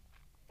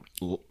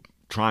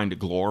trying to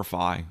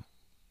glorify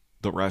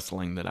the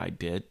wrestling that I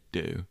did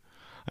do.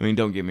 I mean,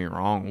 don't get me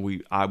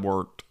wrong. I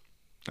worked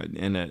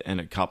in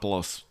a couple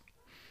of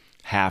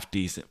half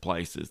decent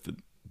places that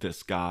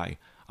this guy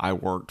I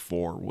worked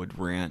for would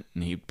rent,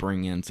 and he'd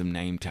bring in some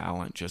name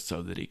talent just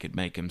so that he could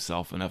make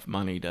himself enough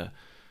money to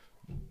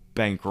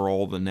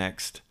bankroll the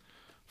next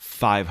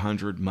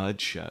 500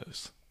 mud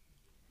shows.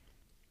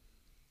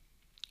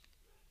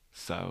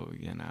 So,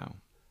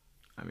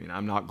 I mean,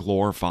 I'm not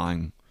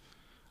glorifying,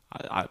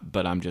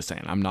 but I'm just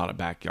saying I'm not a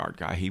backyard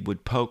guy. He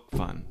would poke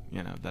fun,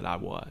 that I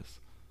was,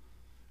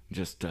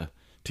 just to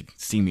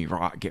see me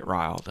get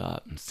riled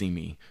up and see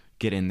me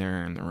get in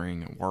there in the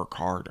ring and work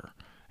harder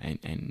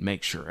and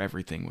make sure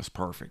everything was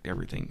perfect.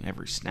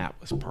 Every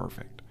snap was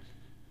perfect.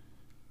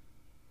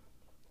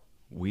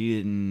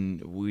 We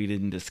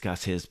didn't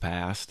discuss his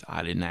past.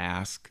 I didn't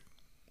ask.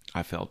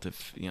 I felt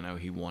if,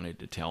 he wanted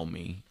to tell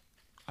me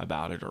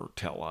about it or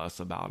tell us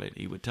about it,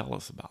 he would tell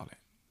us about it.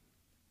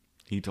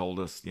 He told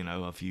us,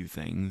 a few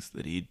things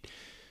that he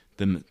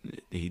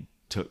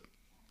took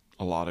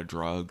a lot of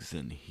drugs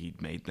and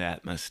he'd made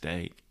that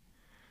mistake.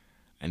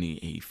 And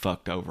he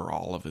fucked over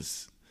all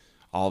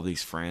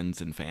these friends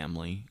and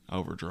family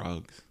over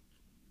drugs.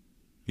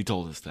 He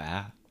told us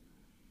that.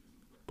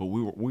 But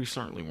we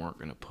certainly weren't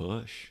going to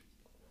push.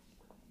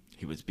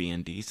 He was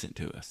being decent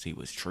to us. He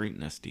was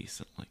treating us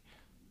decently.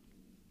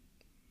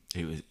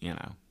 He was,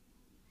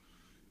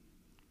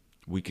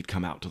 we could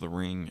come out to the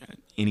ring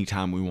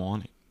anytime we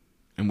wanted.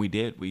 And we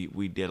did.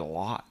 We did a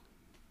lot.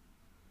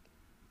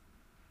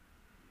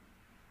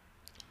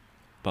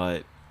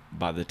 But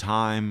by the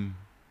time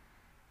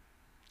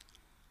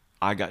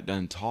I got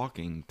done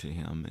talking to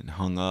him and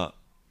hung up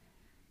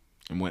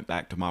and went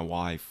back to my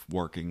wife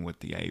working with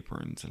the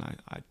aprons, and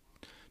I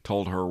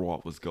told her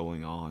what was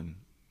going on,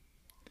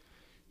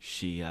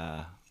 she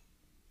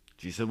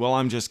said, well,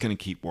 I'm just going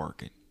to keep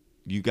working.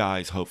 You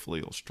guys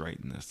hopefully will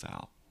straighten this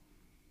out.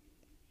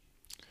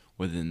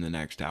 Within the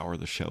next hour,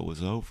 the show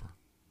was over.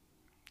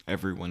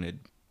 Everyone had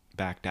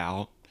backed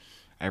out.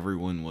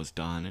 Everyone was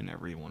done and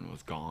everyone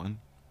was gone.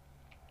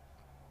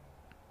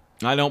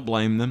 I don't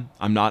blame them.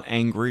 I'm not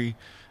angry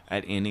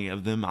at any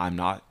of them. I'm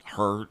not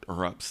hurt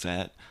or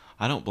upset.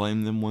 I don't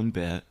blame them one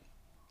bit.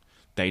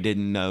 They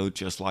didn't know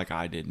just like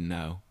I didn't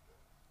know.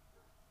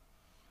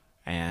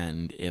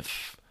 And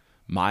if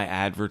my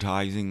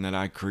advertising that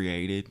I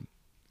created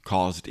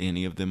caused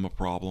any of them a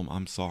problem,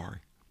 I'm sorry.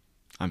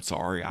 I'm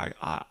sorry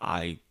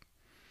I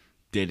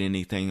did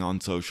anything on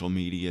social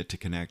media to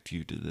connect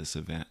you to this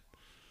event.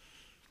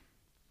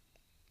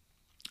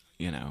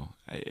 You know,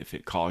 if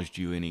it caused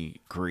you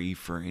any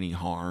grief or any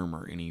harm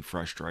or any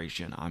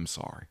frustration, I'm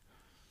sorry.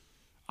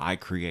 I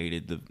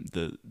created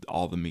the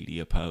all the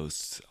media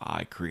posts.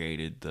 I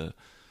created the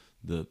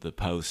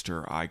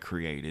poster. I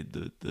created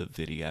the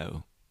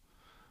video.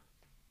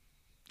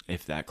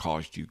 If that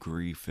caused you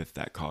grief, if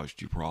that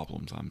caused you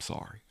problems, I'm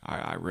sorry.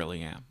 I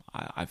really am.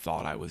 I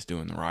thought I was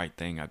doing the right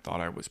thing. I thought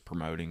I was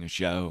promoting a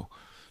show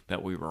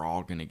that we were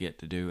all going to get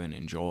to do and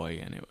enjoy,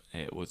 and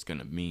it was going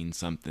to mean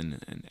something,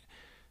 and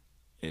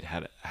it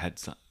had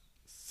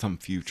some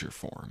future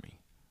for me.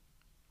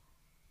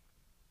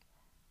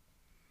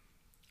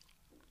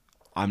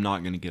 I'm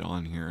not going to get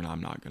on here and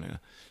I'm not going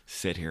to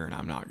sit here and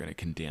I'm not going to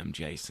condemn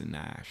Jason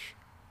Nash.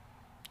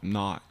 I'm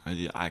not.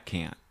 I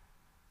can't.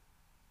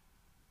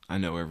 I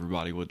know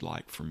everybody would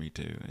like for me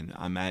to, and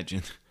I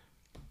imagine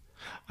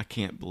I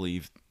can't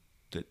believe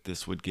that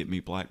this would get me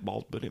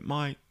blackballed, but it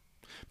might.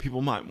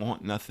 People might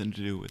want nothing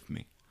to do with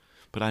me.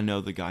 But I know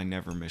the guy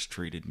never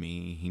mistreated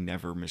me. He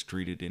never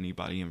mistreated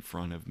anybody in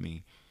front of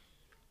me.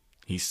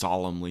 He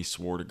solemnly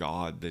swore to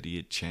God that he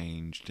had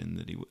changed and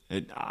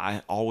that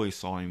I always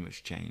saw him as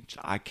changed.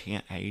 I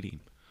can't hate him.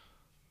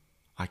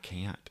 I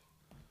can't.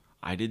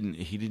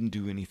 He didn't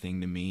do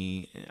anything to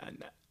me.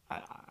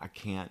 I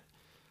can't.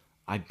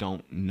 I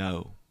don't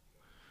know.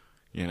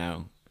 You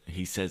know,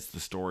 he says the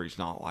story's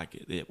not like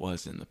it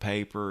was in the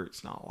paper.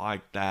 It's not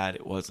like that.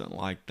 It wasn't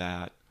like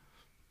that.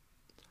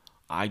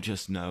 I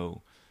just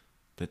know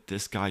that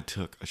this guy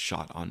took a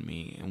shot on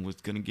me and was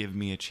going to give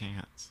me a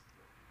chance.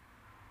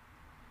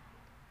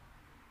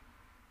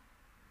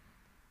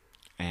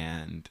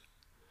 And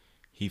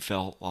he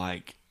felt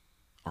like,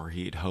 or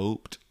he had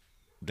hoped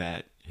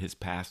that his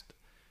past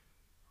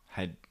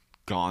had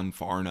gone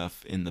far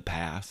enough in the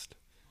past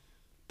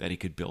that he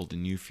could build a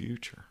new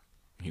future.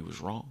 He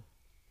was wrong.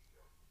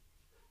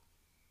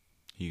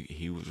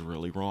 He was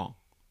really wrong.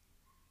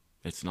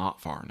 It's not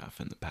far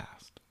enough in the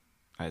past,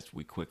 as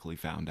we quickly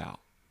found out.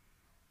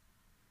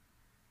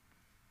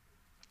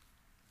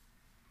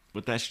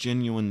 But that's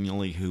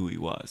genuinely who he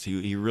was.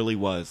 He really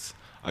was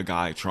a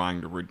guy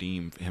trying to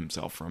redeem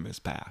himself from his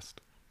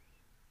past.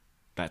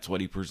 That's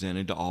what he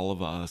presented to all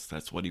of us.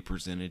 That's what he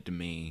presented to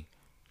me.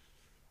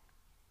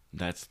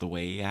 That's the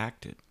way he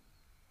acted.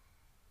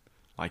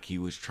 Like he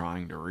was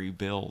trying to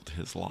rebuild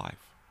his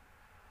life.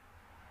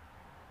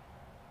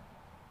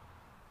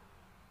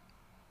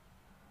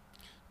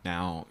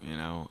 Now, you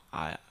know,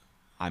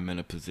 I'm in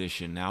a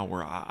position now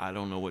where I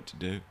don't know what to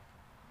do.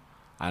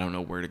 I don't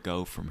know where to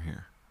go from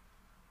here.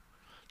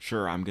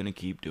 Sure, I'm going to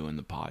keep doing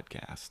the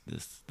podcast.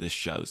 This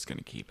show's going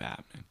to keep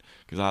happening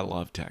because I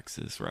love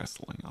Texas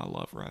wrestling. I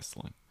love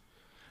wrestling.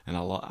 And I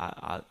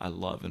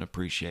love and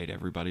appreciate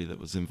everybody that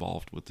was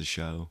involved with the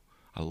show.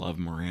 I love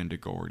Miranda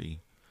Gordy.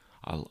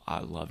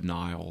 I love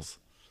Niles.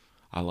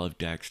 I love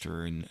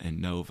Dexter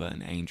and Nova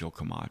and Angel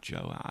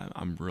Camacho.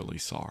 I'm really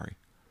sorry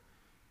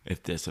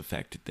if this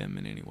affected them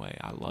in any way.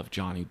 I love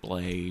Johnny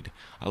Blade.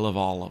 I love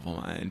all of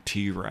them. And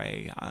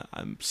T-Ray.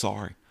 I'm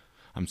sorry.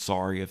 I'm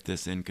sorry if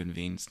this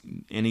inconvenienced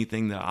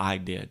anything that I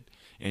did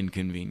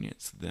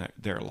inconvenienced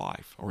their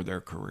life or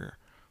their career,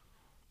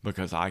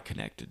 because I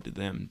connected to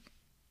them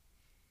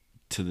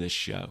to this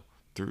show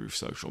through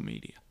social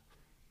media.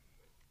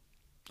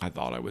 I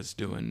thought I was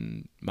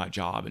doing my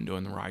job and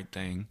doing the right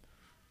thing.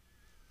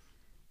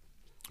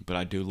 But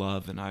I do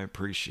love and I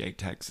appreciate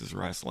Texas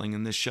wrestling,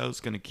 and this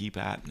show's going to keep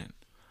happening.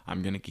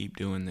 I'm going to keep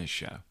doing this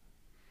show.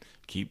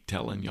 Keep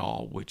telling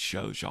y'all which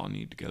shows y'all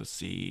need to go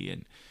see,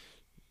 and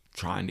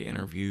trying to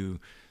interview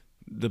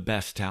the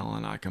best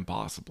talent I can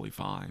possibly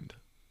find,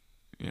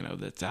 you know,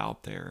 that's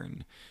out there,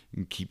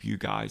 and keep you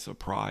guys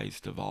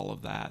apprised of all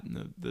of that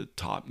and the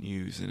top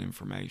news and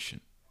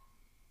information.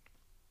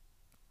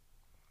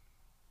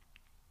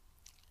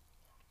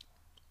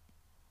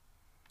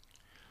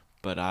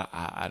 But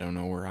I don't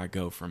know where I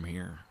go from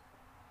here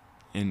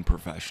in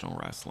professional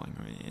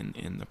wrestling,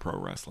 in the pro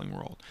wrestling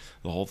world.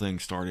 The whole thing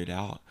started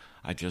out,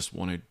 I just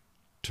wanted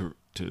to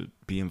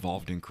be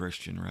involved in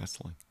Christian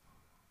wrestling.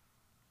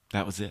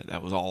 That was it.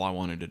 That was all I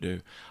wanted to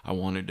do. I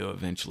wanted to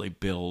eventually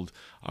build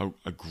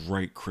a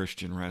great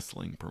Christian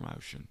wrestling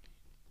promotion.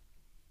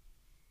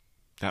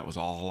 That was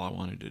all I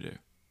wanted to do.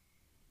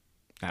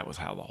 That was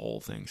how the whole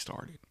thing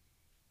started.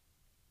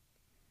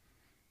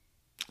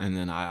 And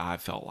then I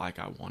felt like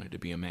I wanted to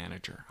be a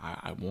manager.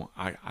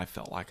 I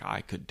felt like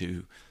I could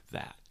do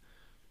that.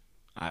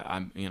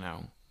 I'm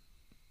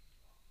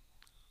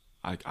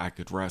I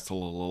could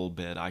wrestle a little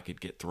bit. I could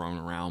get thrown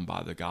around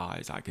by the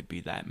guys. I could be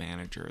that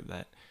manager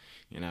that,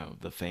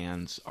 the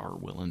fans are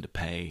willing to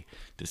pay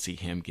to see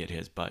him get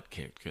his butt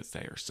kicked because they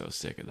are so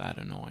sick of that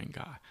annoying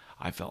guy.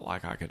 I felt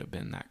like I could have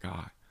been that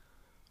guy.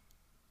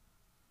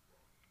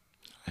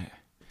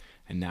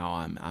 And now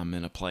I'm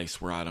in a place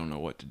where I don't know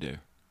what to do.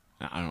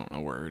 I don't know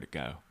where to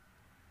go.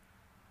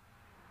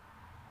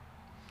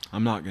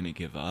 I'm not going to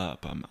give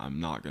up. I'm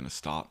not going to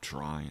stop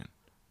trying.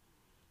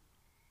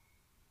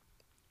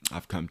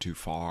 I've come too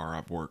far.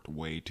 I've worked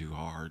way too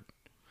hard.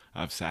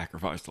 I've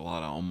sacrificed a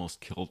lot. I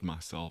almost killed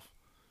myself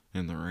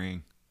in the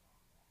ring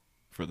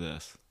for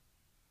this.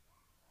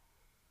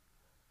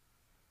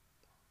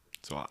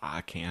 So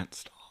I can't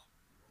stop.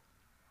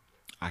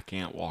 I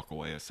can't walk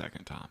away a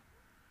second time.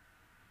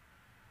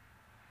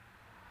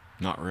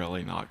 Not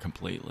really, not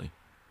completely.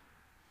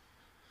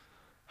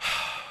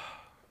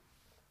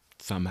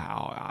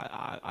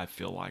 Somehow I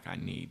feel like I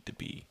need to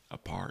be a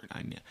part.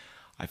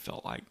 I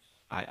felt like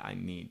I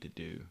need to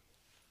do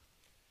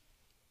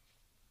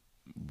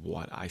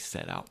what I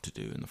set out to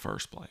do in the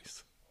first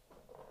place.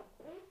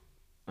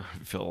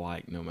 I feel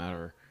like no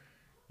matter,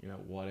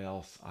 what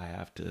else I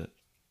have to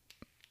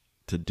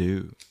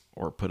do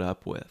or put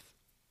up with,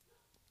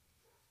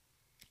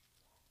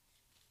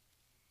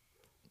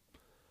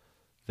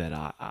 that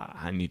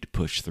I need to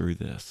push through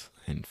this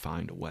and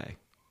find a way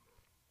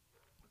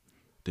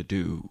to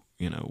do,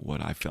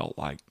 what I felt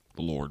like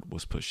the Lord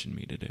was pushing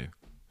me to do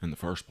in the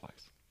first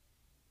place.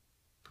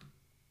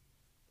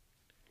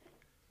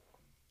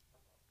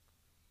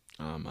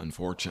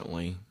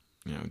 Unfortunately,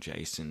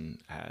 Jason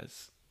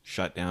has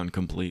shut down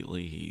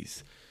completely.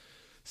 He's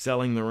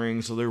selling the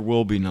ring, so there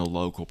will be no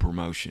local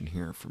promotion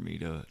here for me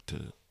to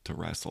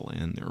wrestle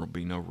in. There will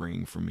be no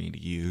ring for me to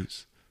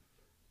use.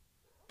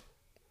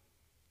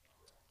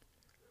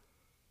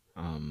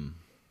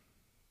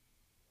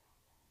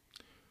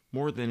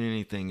 More than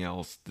anything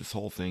else, this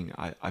whole thing,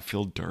 I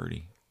feel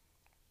dirty.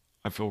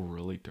 I feel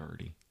really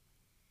dirty.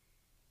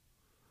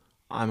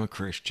 I'm a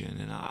Christian,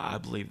 and I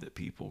believe that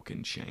people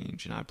can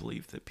change, and I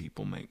believe that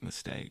people make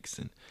mistakes,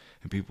 and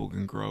people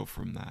can grow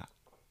from that.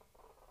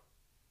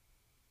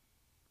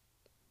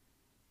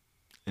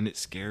 And it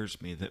scares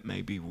me that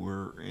maybe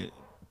we've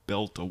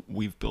built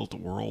a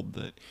world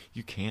that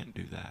you can't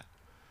do that,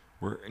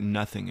 where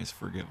nothing is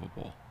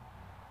forgivable.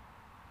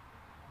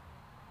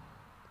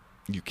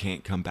 You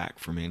can't come back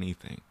from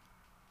anything.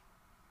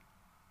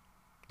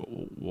 But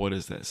what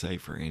does that say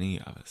for any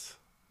of us?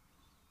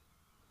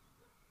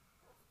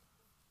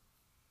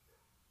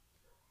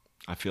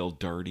 I feel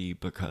dirty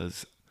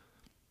because,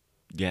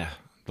 the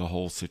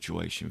whole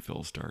situation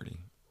feels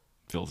dirty.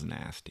 Feels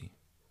nasty.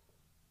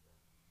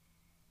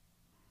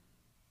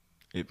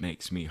 It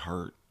makes me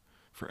hurt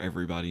for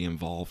everybody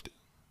involved.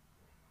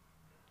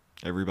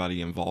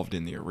 Everybody involved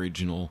in the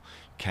original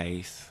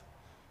case.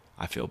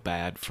 I feel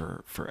bad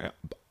for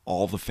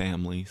all the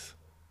families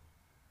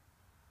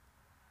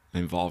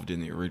involved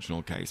in the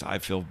original case. I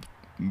feel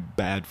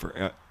bad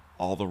for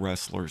all the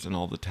wrestlers and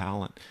all the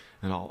talent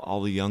and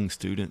all the young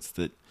students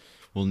that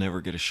will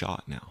never get a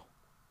shot now.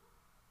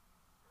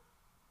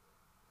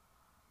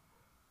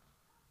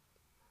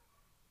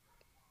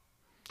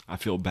 I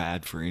feel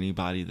bad for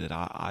anybody that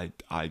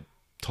I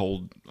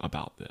told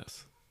about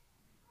this.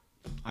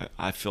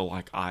 I feel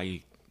like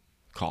I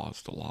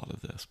caused a lot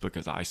of this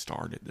because I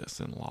started this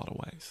in a lot of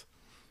ways.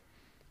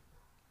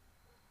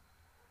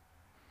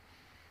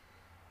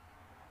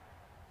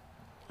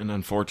 And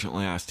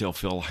unfortunately, I still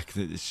feel like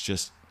it's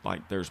just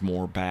like there's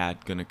more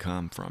bad going to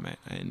come from it.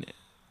 And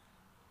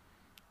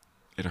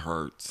it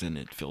hurts and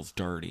it feels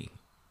dirty.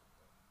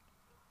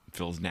 It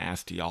feels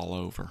nasty all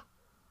over.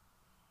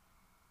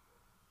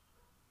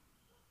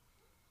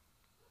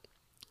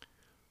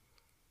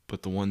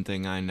 But the one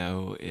thing I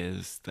know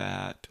is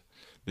that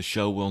the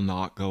show will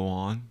not go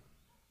on.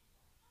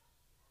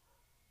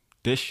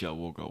 This show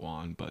will go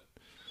on, but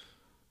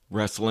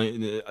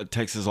wrestling,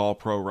 Texas All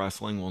Pro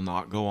Wrestling will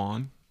not go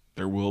on.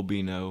 There will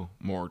be no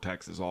more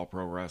Texas All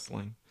Pro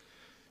Wrestling.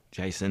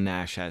 Jason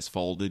Nash has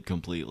folded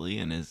completely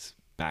and is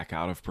back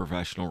out of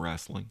professional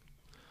wrestling.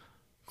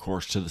 Of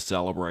course, to the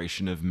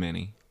celebration of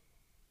many.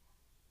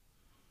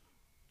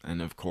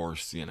 And of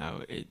course,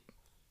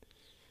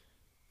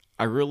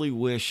 I really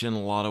wish in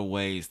a lot of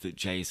ways that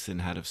Jason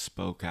had have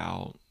spoke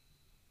out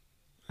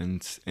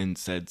and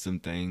said some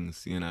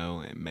things,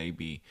 and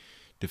maybe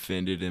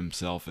defended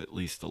himself at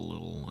least a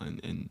little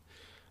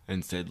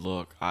and said,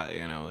 look,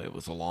 it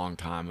was a long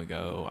time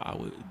ago. I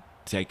was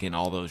taking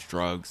all those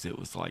drugs. It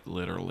was like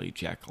literally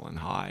Jekyll and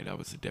Hyde. I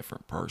was a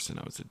different person.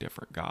 I was a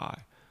different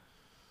guy.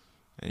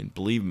 And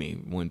believe me,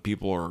 when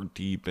people are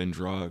deep in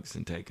drugs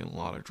and taking a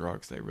lot of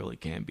drugs, they really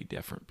can be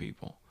different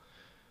people.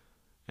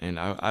 And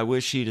I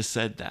wish he'd have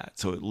said that.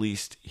 So at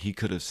least he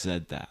could have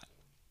said that.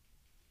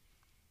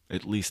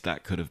 At least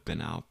that could have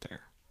been out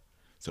there.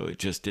 So it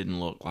just didn't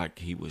look like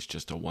he was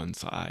just a one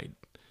side.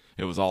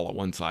 It was all a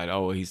one side.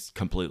 Oh, he's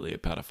completely a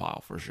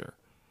pedophile for sure.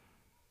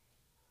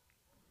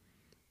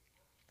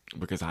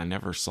 Because I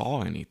never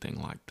saw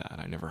anything like that.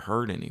 I never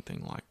heard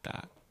anything like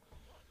that.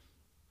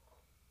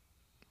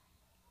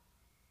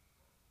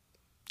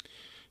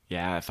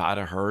 Yeah, if I'd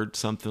have heard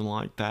something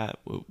like that,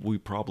 we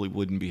probably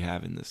wouldn't be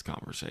having this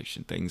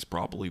conversation. Things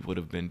probably would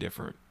have been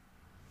different.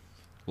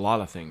 A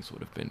lot of things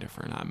would have been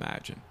different, I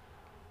imagine.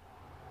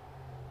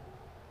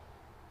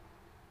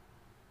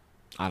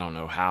 I don't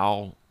know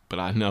how, but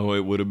I know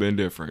it would have been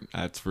different.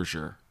 That's for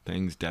sure.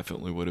 Things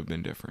definitely would have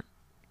been different.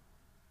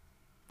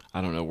 I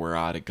don't know where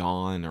I'd have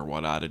gone or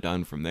what I'd have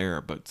done from there,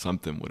 but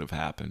something would have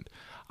happened.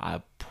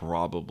 I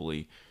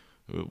probably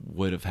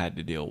would have had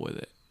to deal with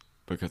it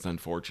because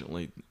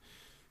unfortunately,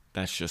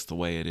 that's just the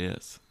way it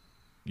is.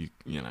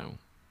 You know,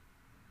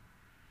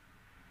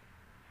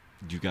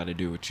 you got to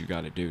do what you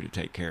got to do to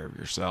take care of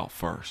yourself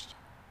first.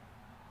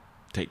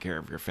 Take care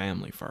of your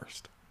family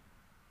first.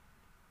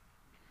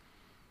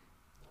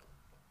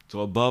 So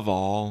above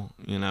all,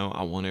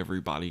 I want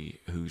everybody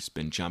who's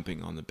been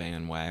jumping on the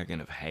bandwagon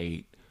of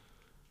hate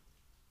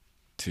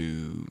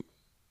to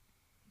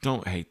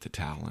don't hate the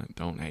talent,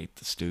 don't hate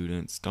the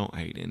students, don't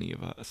hate any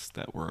of us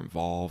that were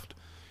involved.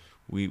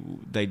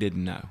 They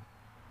didn't know.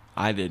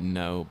 I didn't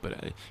know,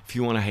 but if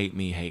you want to hate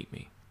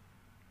me.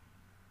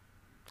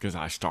 Because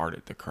I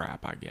started the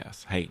crap, I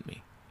guess. Hate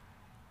me.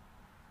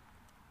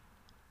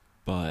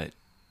 But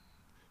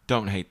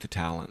don't hate the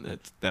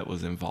talent that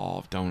was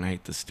involved. Don't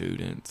hate the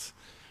students.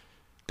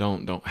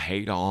 Don't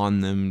hate on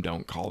them.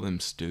 Don't call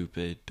them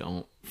stupid.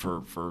 Don't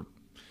for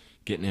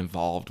getting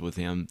involved with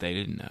him. They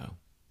didn't know.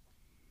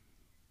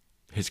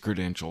 His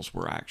credentials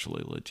were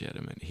actually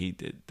legitimate.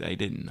 They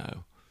didn't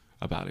know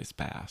about his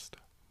past.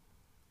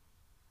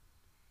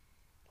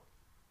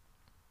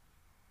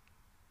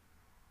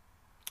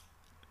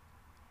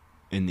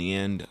 In the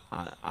end,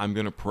 I'm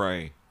going to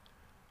pray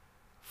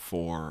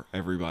for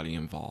everybody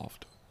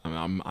involved.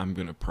 I'm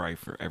going to pray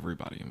for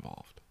everybody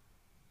involved.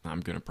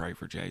 I'm going to pray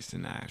for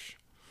Jason Nash.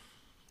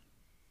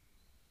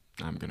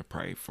 I'm going to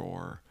pray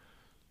for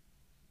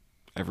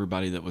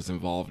everybody that was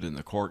involved in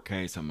the court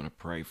case. I'm going to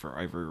pray for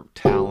every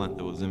talent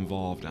that was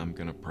involved. I'm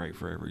going to pray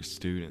for every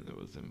student that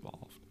was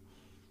involved.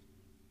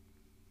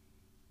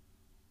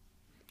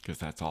 Because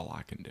that's all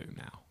I can do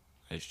now,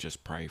 is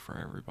just pray for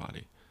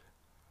everybody.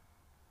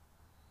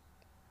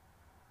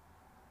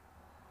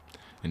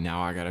 And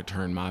now I got to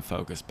turn my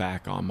focus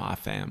back on my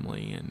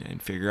family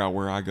and figure out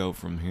where I go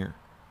from here.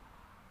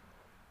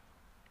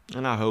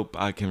 And I hope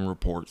I can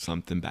report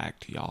something back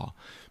to y'all.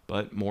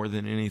 But more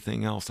than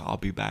anything else, I'll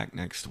be back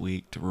next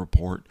week to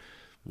report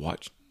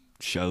what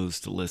shows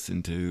to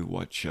listen to,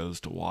 what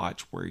shows to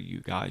watch, where you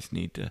guys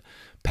need to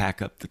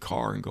pack up the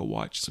car and go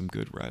watch some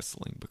good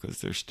wrestling, because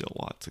there's still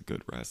lots of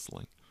good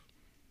wrestling.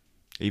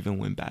 Even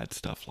when bad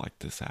stuff like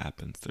this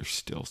happens, there's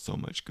still so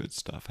much good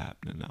stuff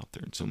happening out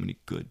there and so many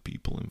good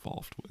people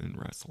involved in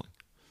wrestling.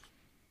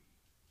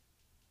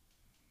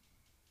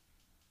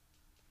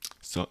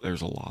 So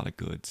there's a lot of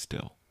good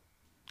still.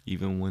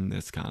 Even when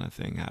this kind of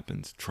thing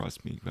happens,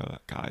 trust me,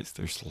 guys,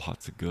 there's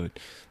lots of good.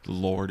 The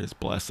Lord is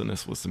blessing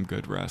us with some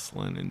good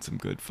wrestling and some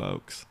good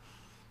folks.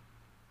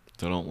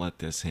 So don't let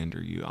this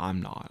hinder you.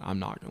 I'm not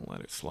going to let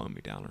it slow me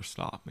down or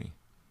stop me.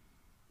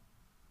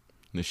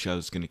 The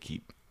show's going to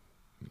keep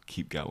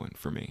going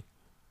for me,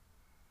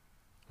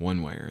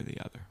 one way or the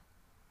other.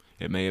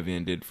 It may have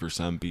ended for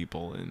some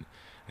people,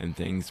 and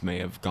things may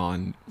have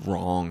gone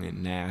wrong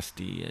and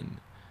nasty and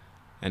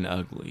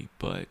ugly,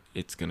 but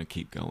it's going to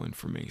keep going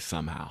for me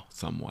somehow,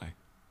 some way.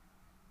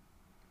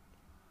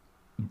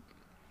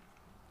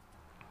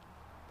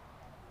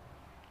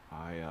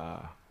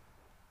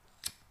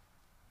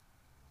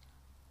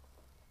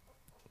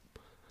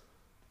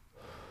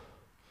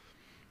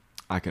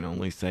 I can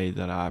only say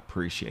that I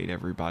appreciate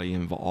everybody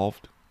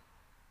involved.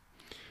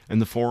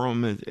 And the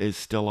forum is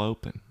still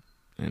open.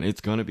 And it's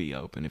going to be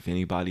open. If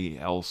anybody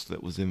else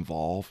that was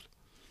involved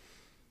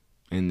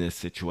in this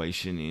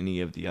situation,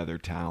 any of the other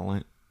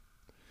talent,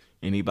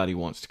 anybody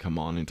wants to come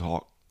on and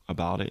talk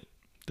about it,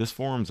 this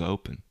forum's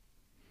open.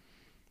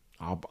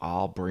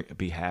 I'll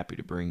be happy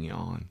to bring you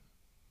on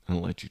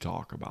and let you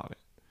talk about it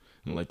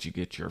and let you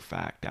get your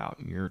fact out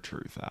and your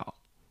truth out.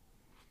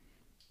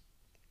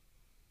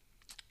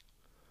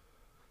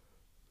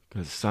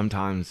 Because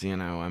sometimes,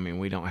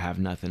 we don't have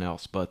nothing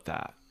else but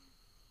that.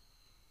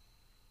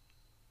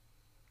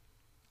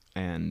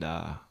 And,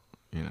 our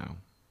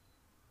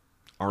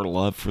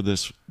love for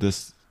this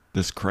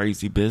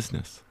crazy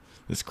business,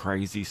 this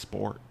crazy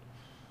sport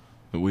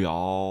that we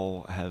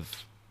all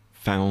have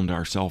found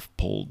ourselves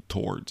pulled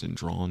towards and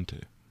drawn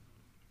to.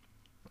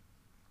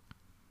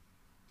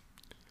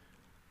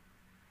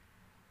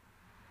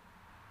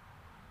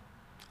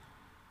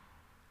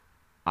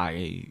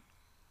 I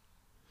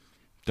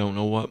don't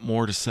know what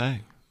more to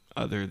say.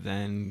 other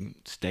than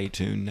stay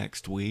tuned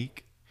next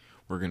week.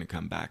 We're going to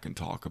come back and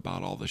talk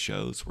about all the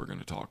shows. We're going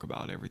to talk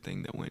about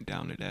everything that went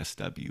down at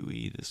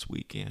SWE this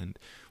weekend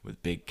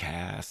with Big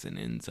Cass and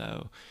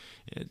Enzo.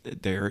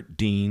 They're at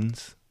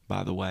Dean's,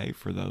 by the way,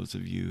 for those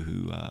of you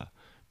who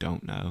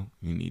don't know.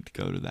 You need to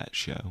go to that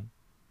show.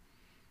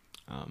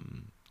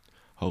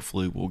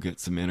 Hopefully we'll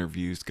get some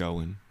interviews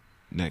going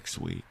next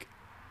week.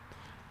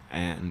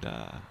 And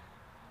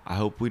I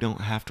hope we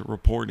don't have to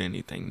report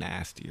anything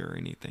nasty or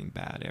anything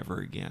bad ever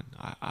again.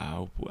 I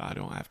hope I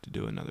don't have to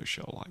do another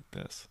show like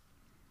this.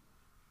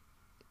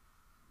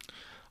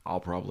 I'll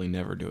probably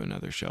never do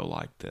another show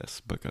like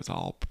this because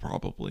I'll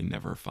probably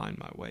never find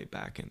my way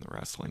back in the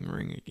wrestling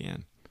ring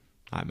again.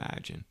 I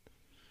imagine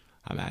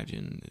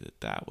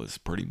that was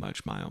pretty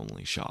much my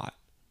only shot.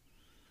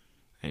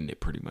 And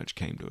it pretty much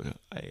came to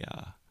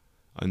a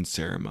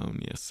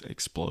unceremonious,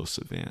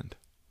 explosive end.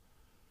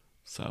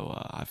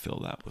 So I feel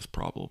that was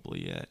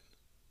probably it.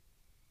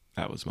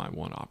 That was my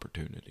one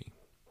opportunity.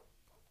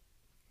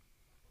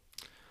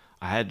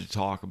 I had to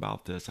talk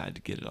about this. I had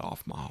to get it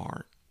off my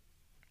heart.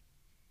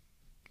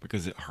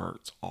 Because it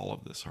hurts. All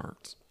of this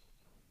hurts.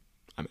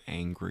 I'm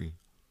angry.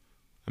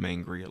 I'm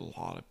angry at a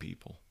lot of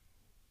people.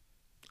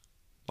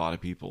 A lot of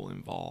people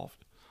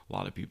involved. A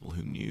lot of people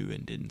who knew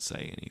and didn't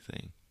say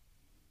anything.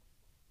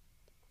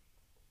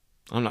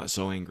 I'm not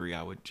so angry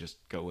I would just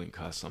go and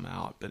cuss them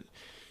out, but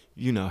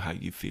you know how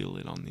you feel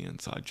it on the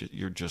inside.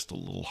 You're just a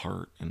little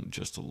hurt and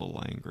just a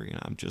little angry, and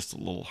I'm just a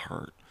little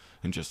hurt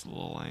and just a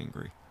little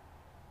angry.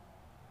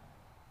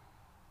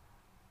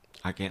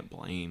 I can't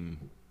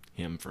blame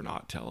him for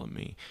not telling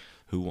me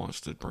who wants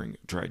to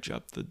dredge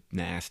up the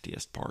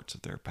nastiest parts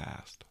of their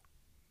past.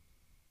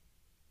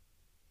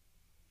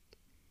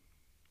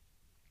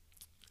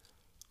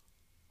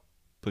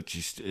 But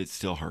it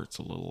still hurts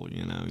a little,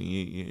 you know.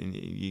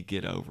 You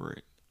get over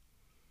it.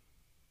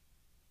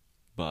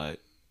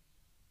 But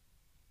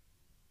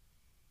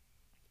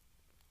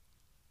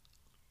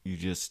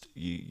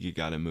you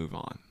got to move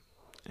on.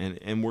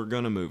 And we're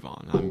going to move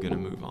on. I'm going to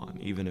move on.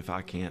 Even if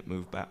I can't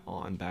move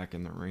back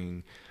in the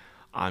ring,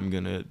 I'm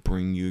going to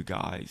bring you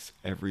guys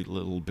every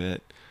little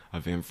bit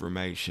of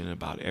information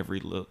about every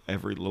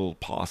little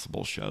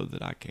possible show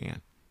that I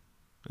can.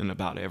 And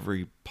about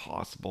every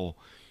possible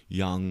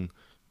young,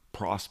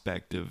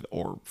 prospective,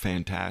 or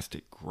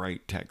fantastic,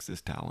 great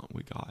Texas talent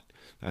we got.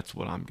 That's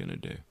what I'm going to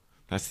do.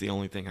 That's the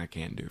only thing I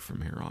can do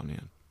from here on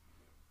in.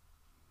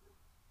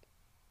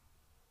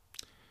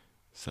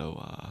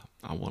 So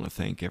I want to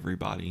thank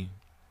everybody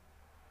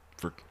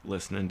for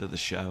listening to the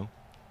show.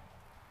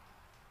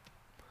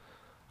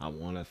 I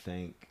want to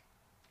thank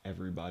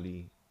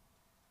everybody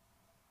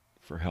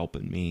for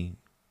helping me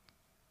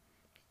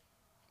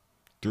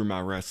through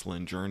my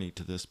wrestling journey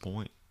to this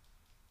point.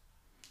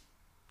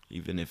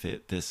 Even if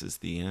this is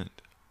the end.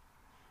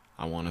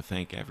 I want to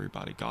thank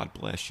everybody. God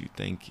bless you.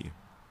 Thank you.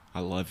 I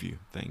love you.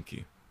 Thank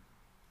you.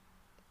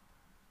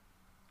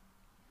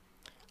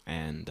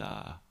 And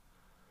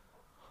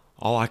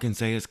all I can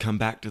say is come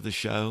back to the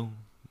show.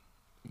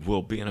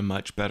 We'll be in a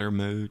much better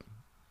mood.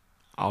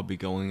 I'll be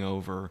going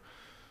over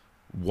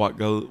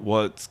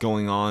what's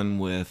going on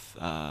with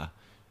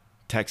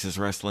Texas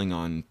wrestling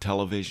on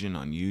television,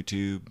 on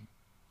YouTube.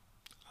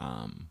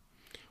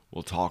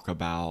 We'll talk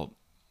about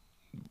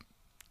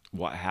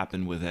what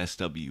happened with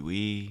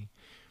SWE.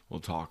 We'll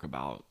talk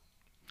about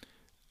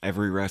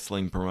every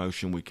wrestling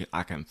promotion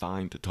I can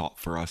find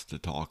for us to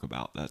talk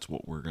about. That's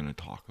what we're going to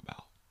talk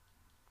about.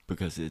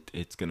 Because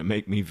it's going to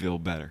make me feel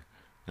better.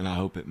 And I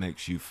hope it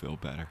makes you feel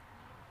better.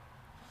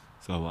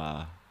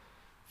 So,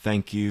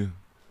 thank you.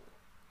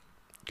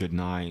 Good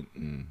night.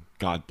 And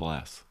God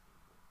bless.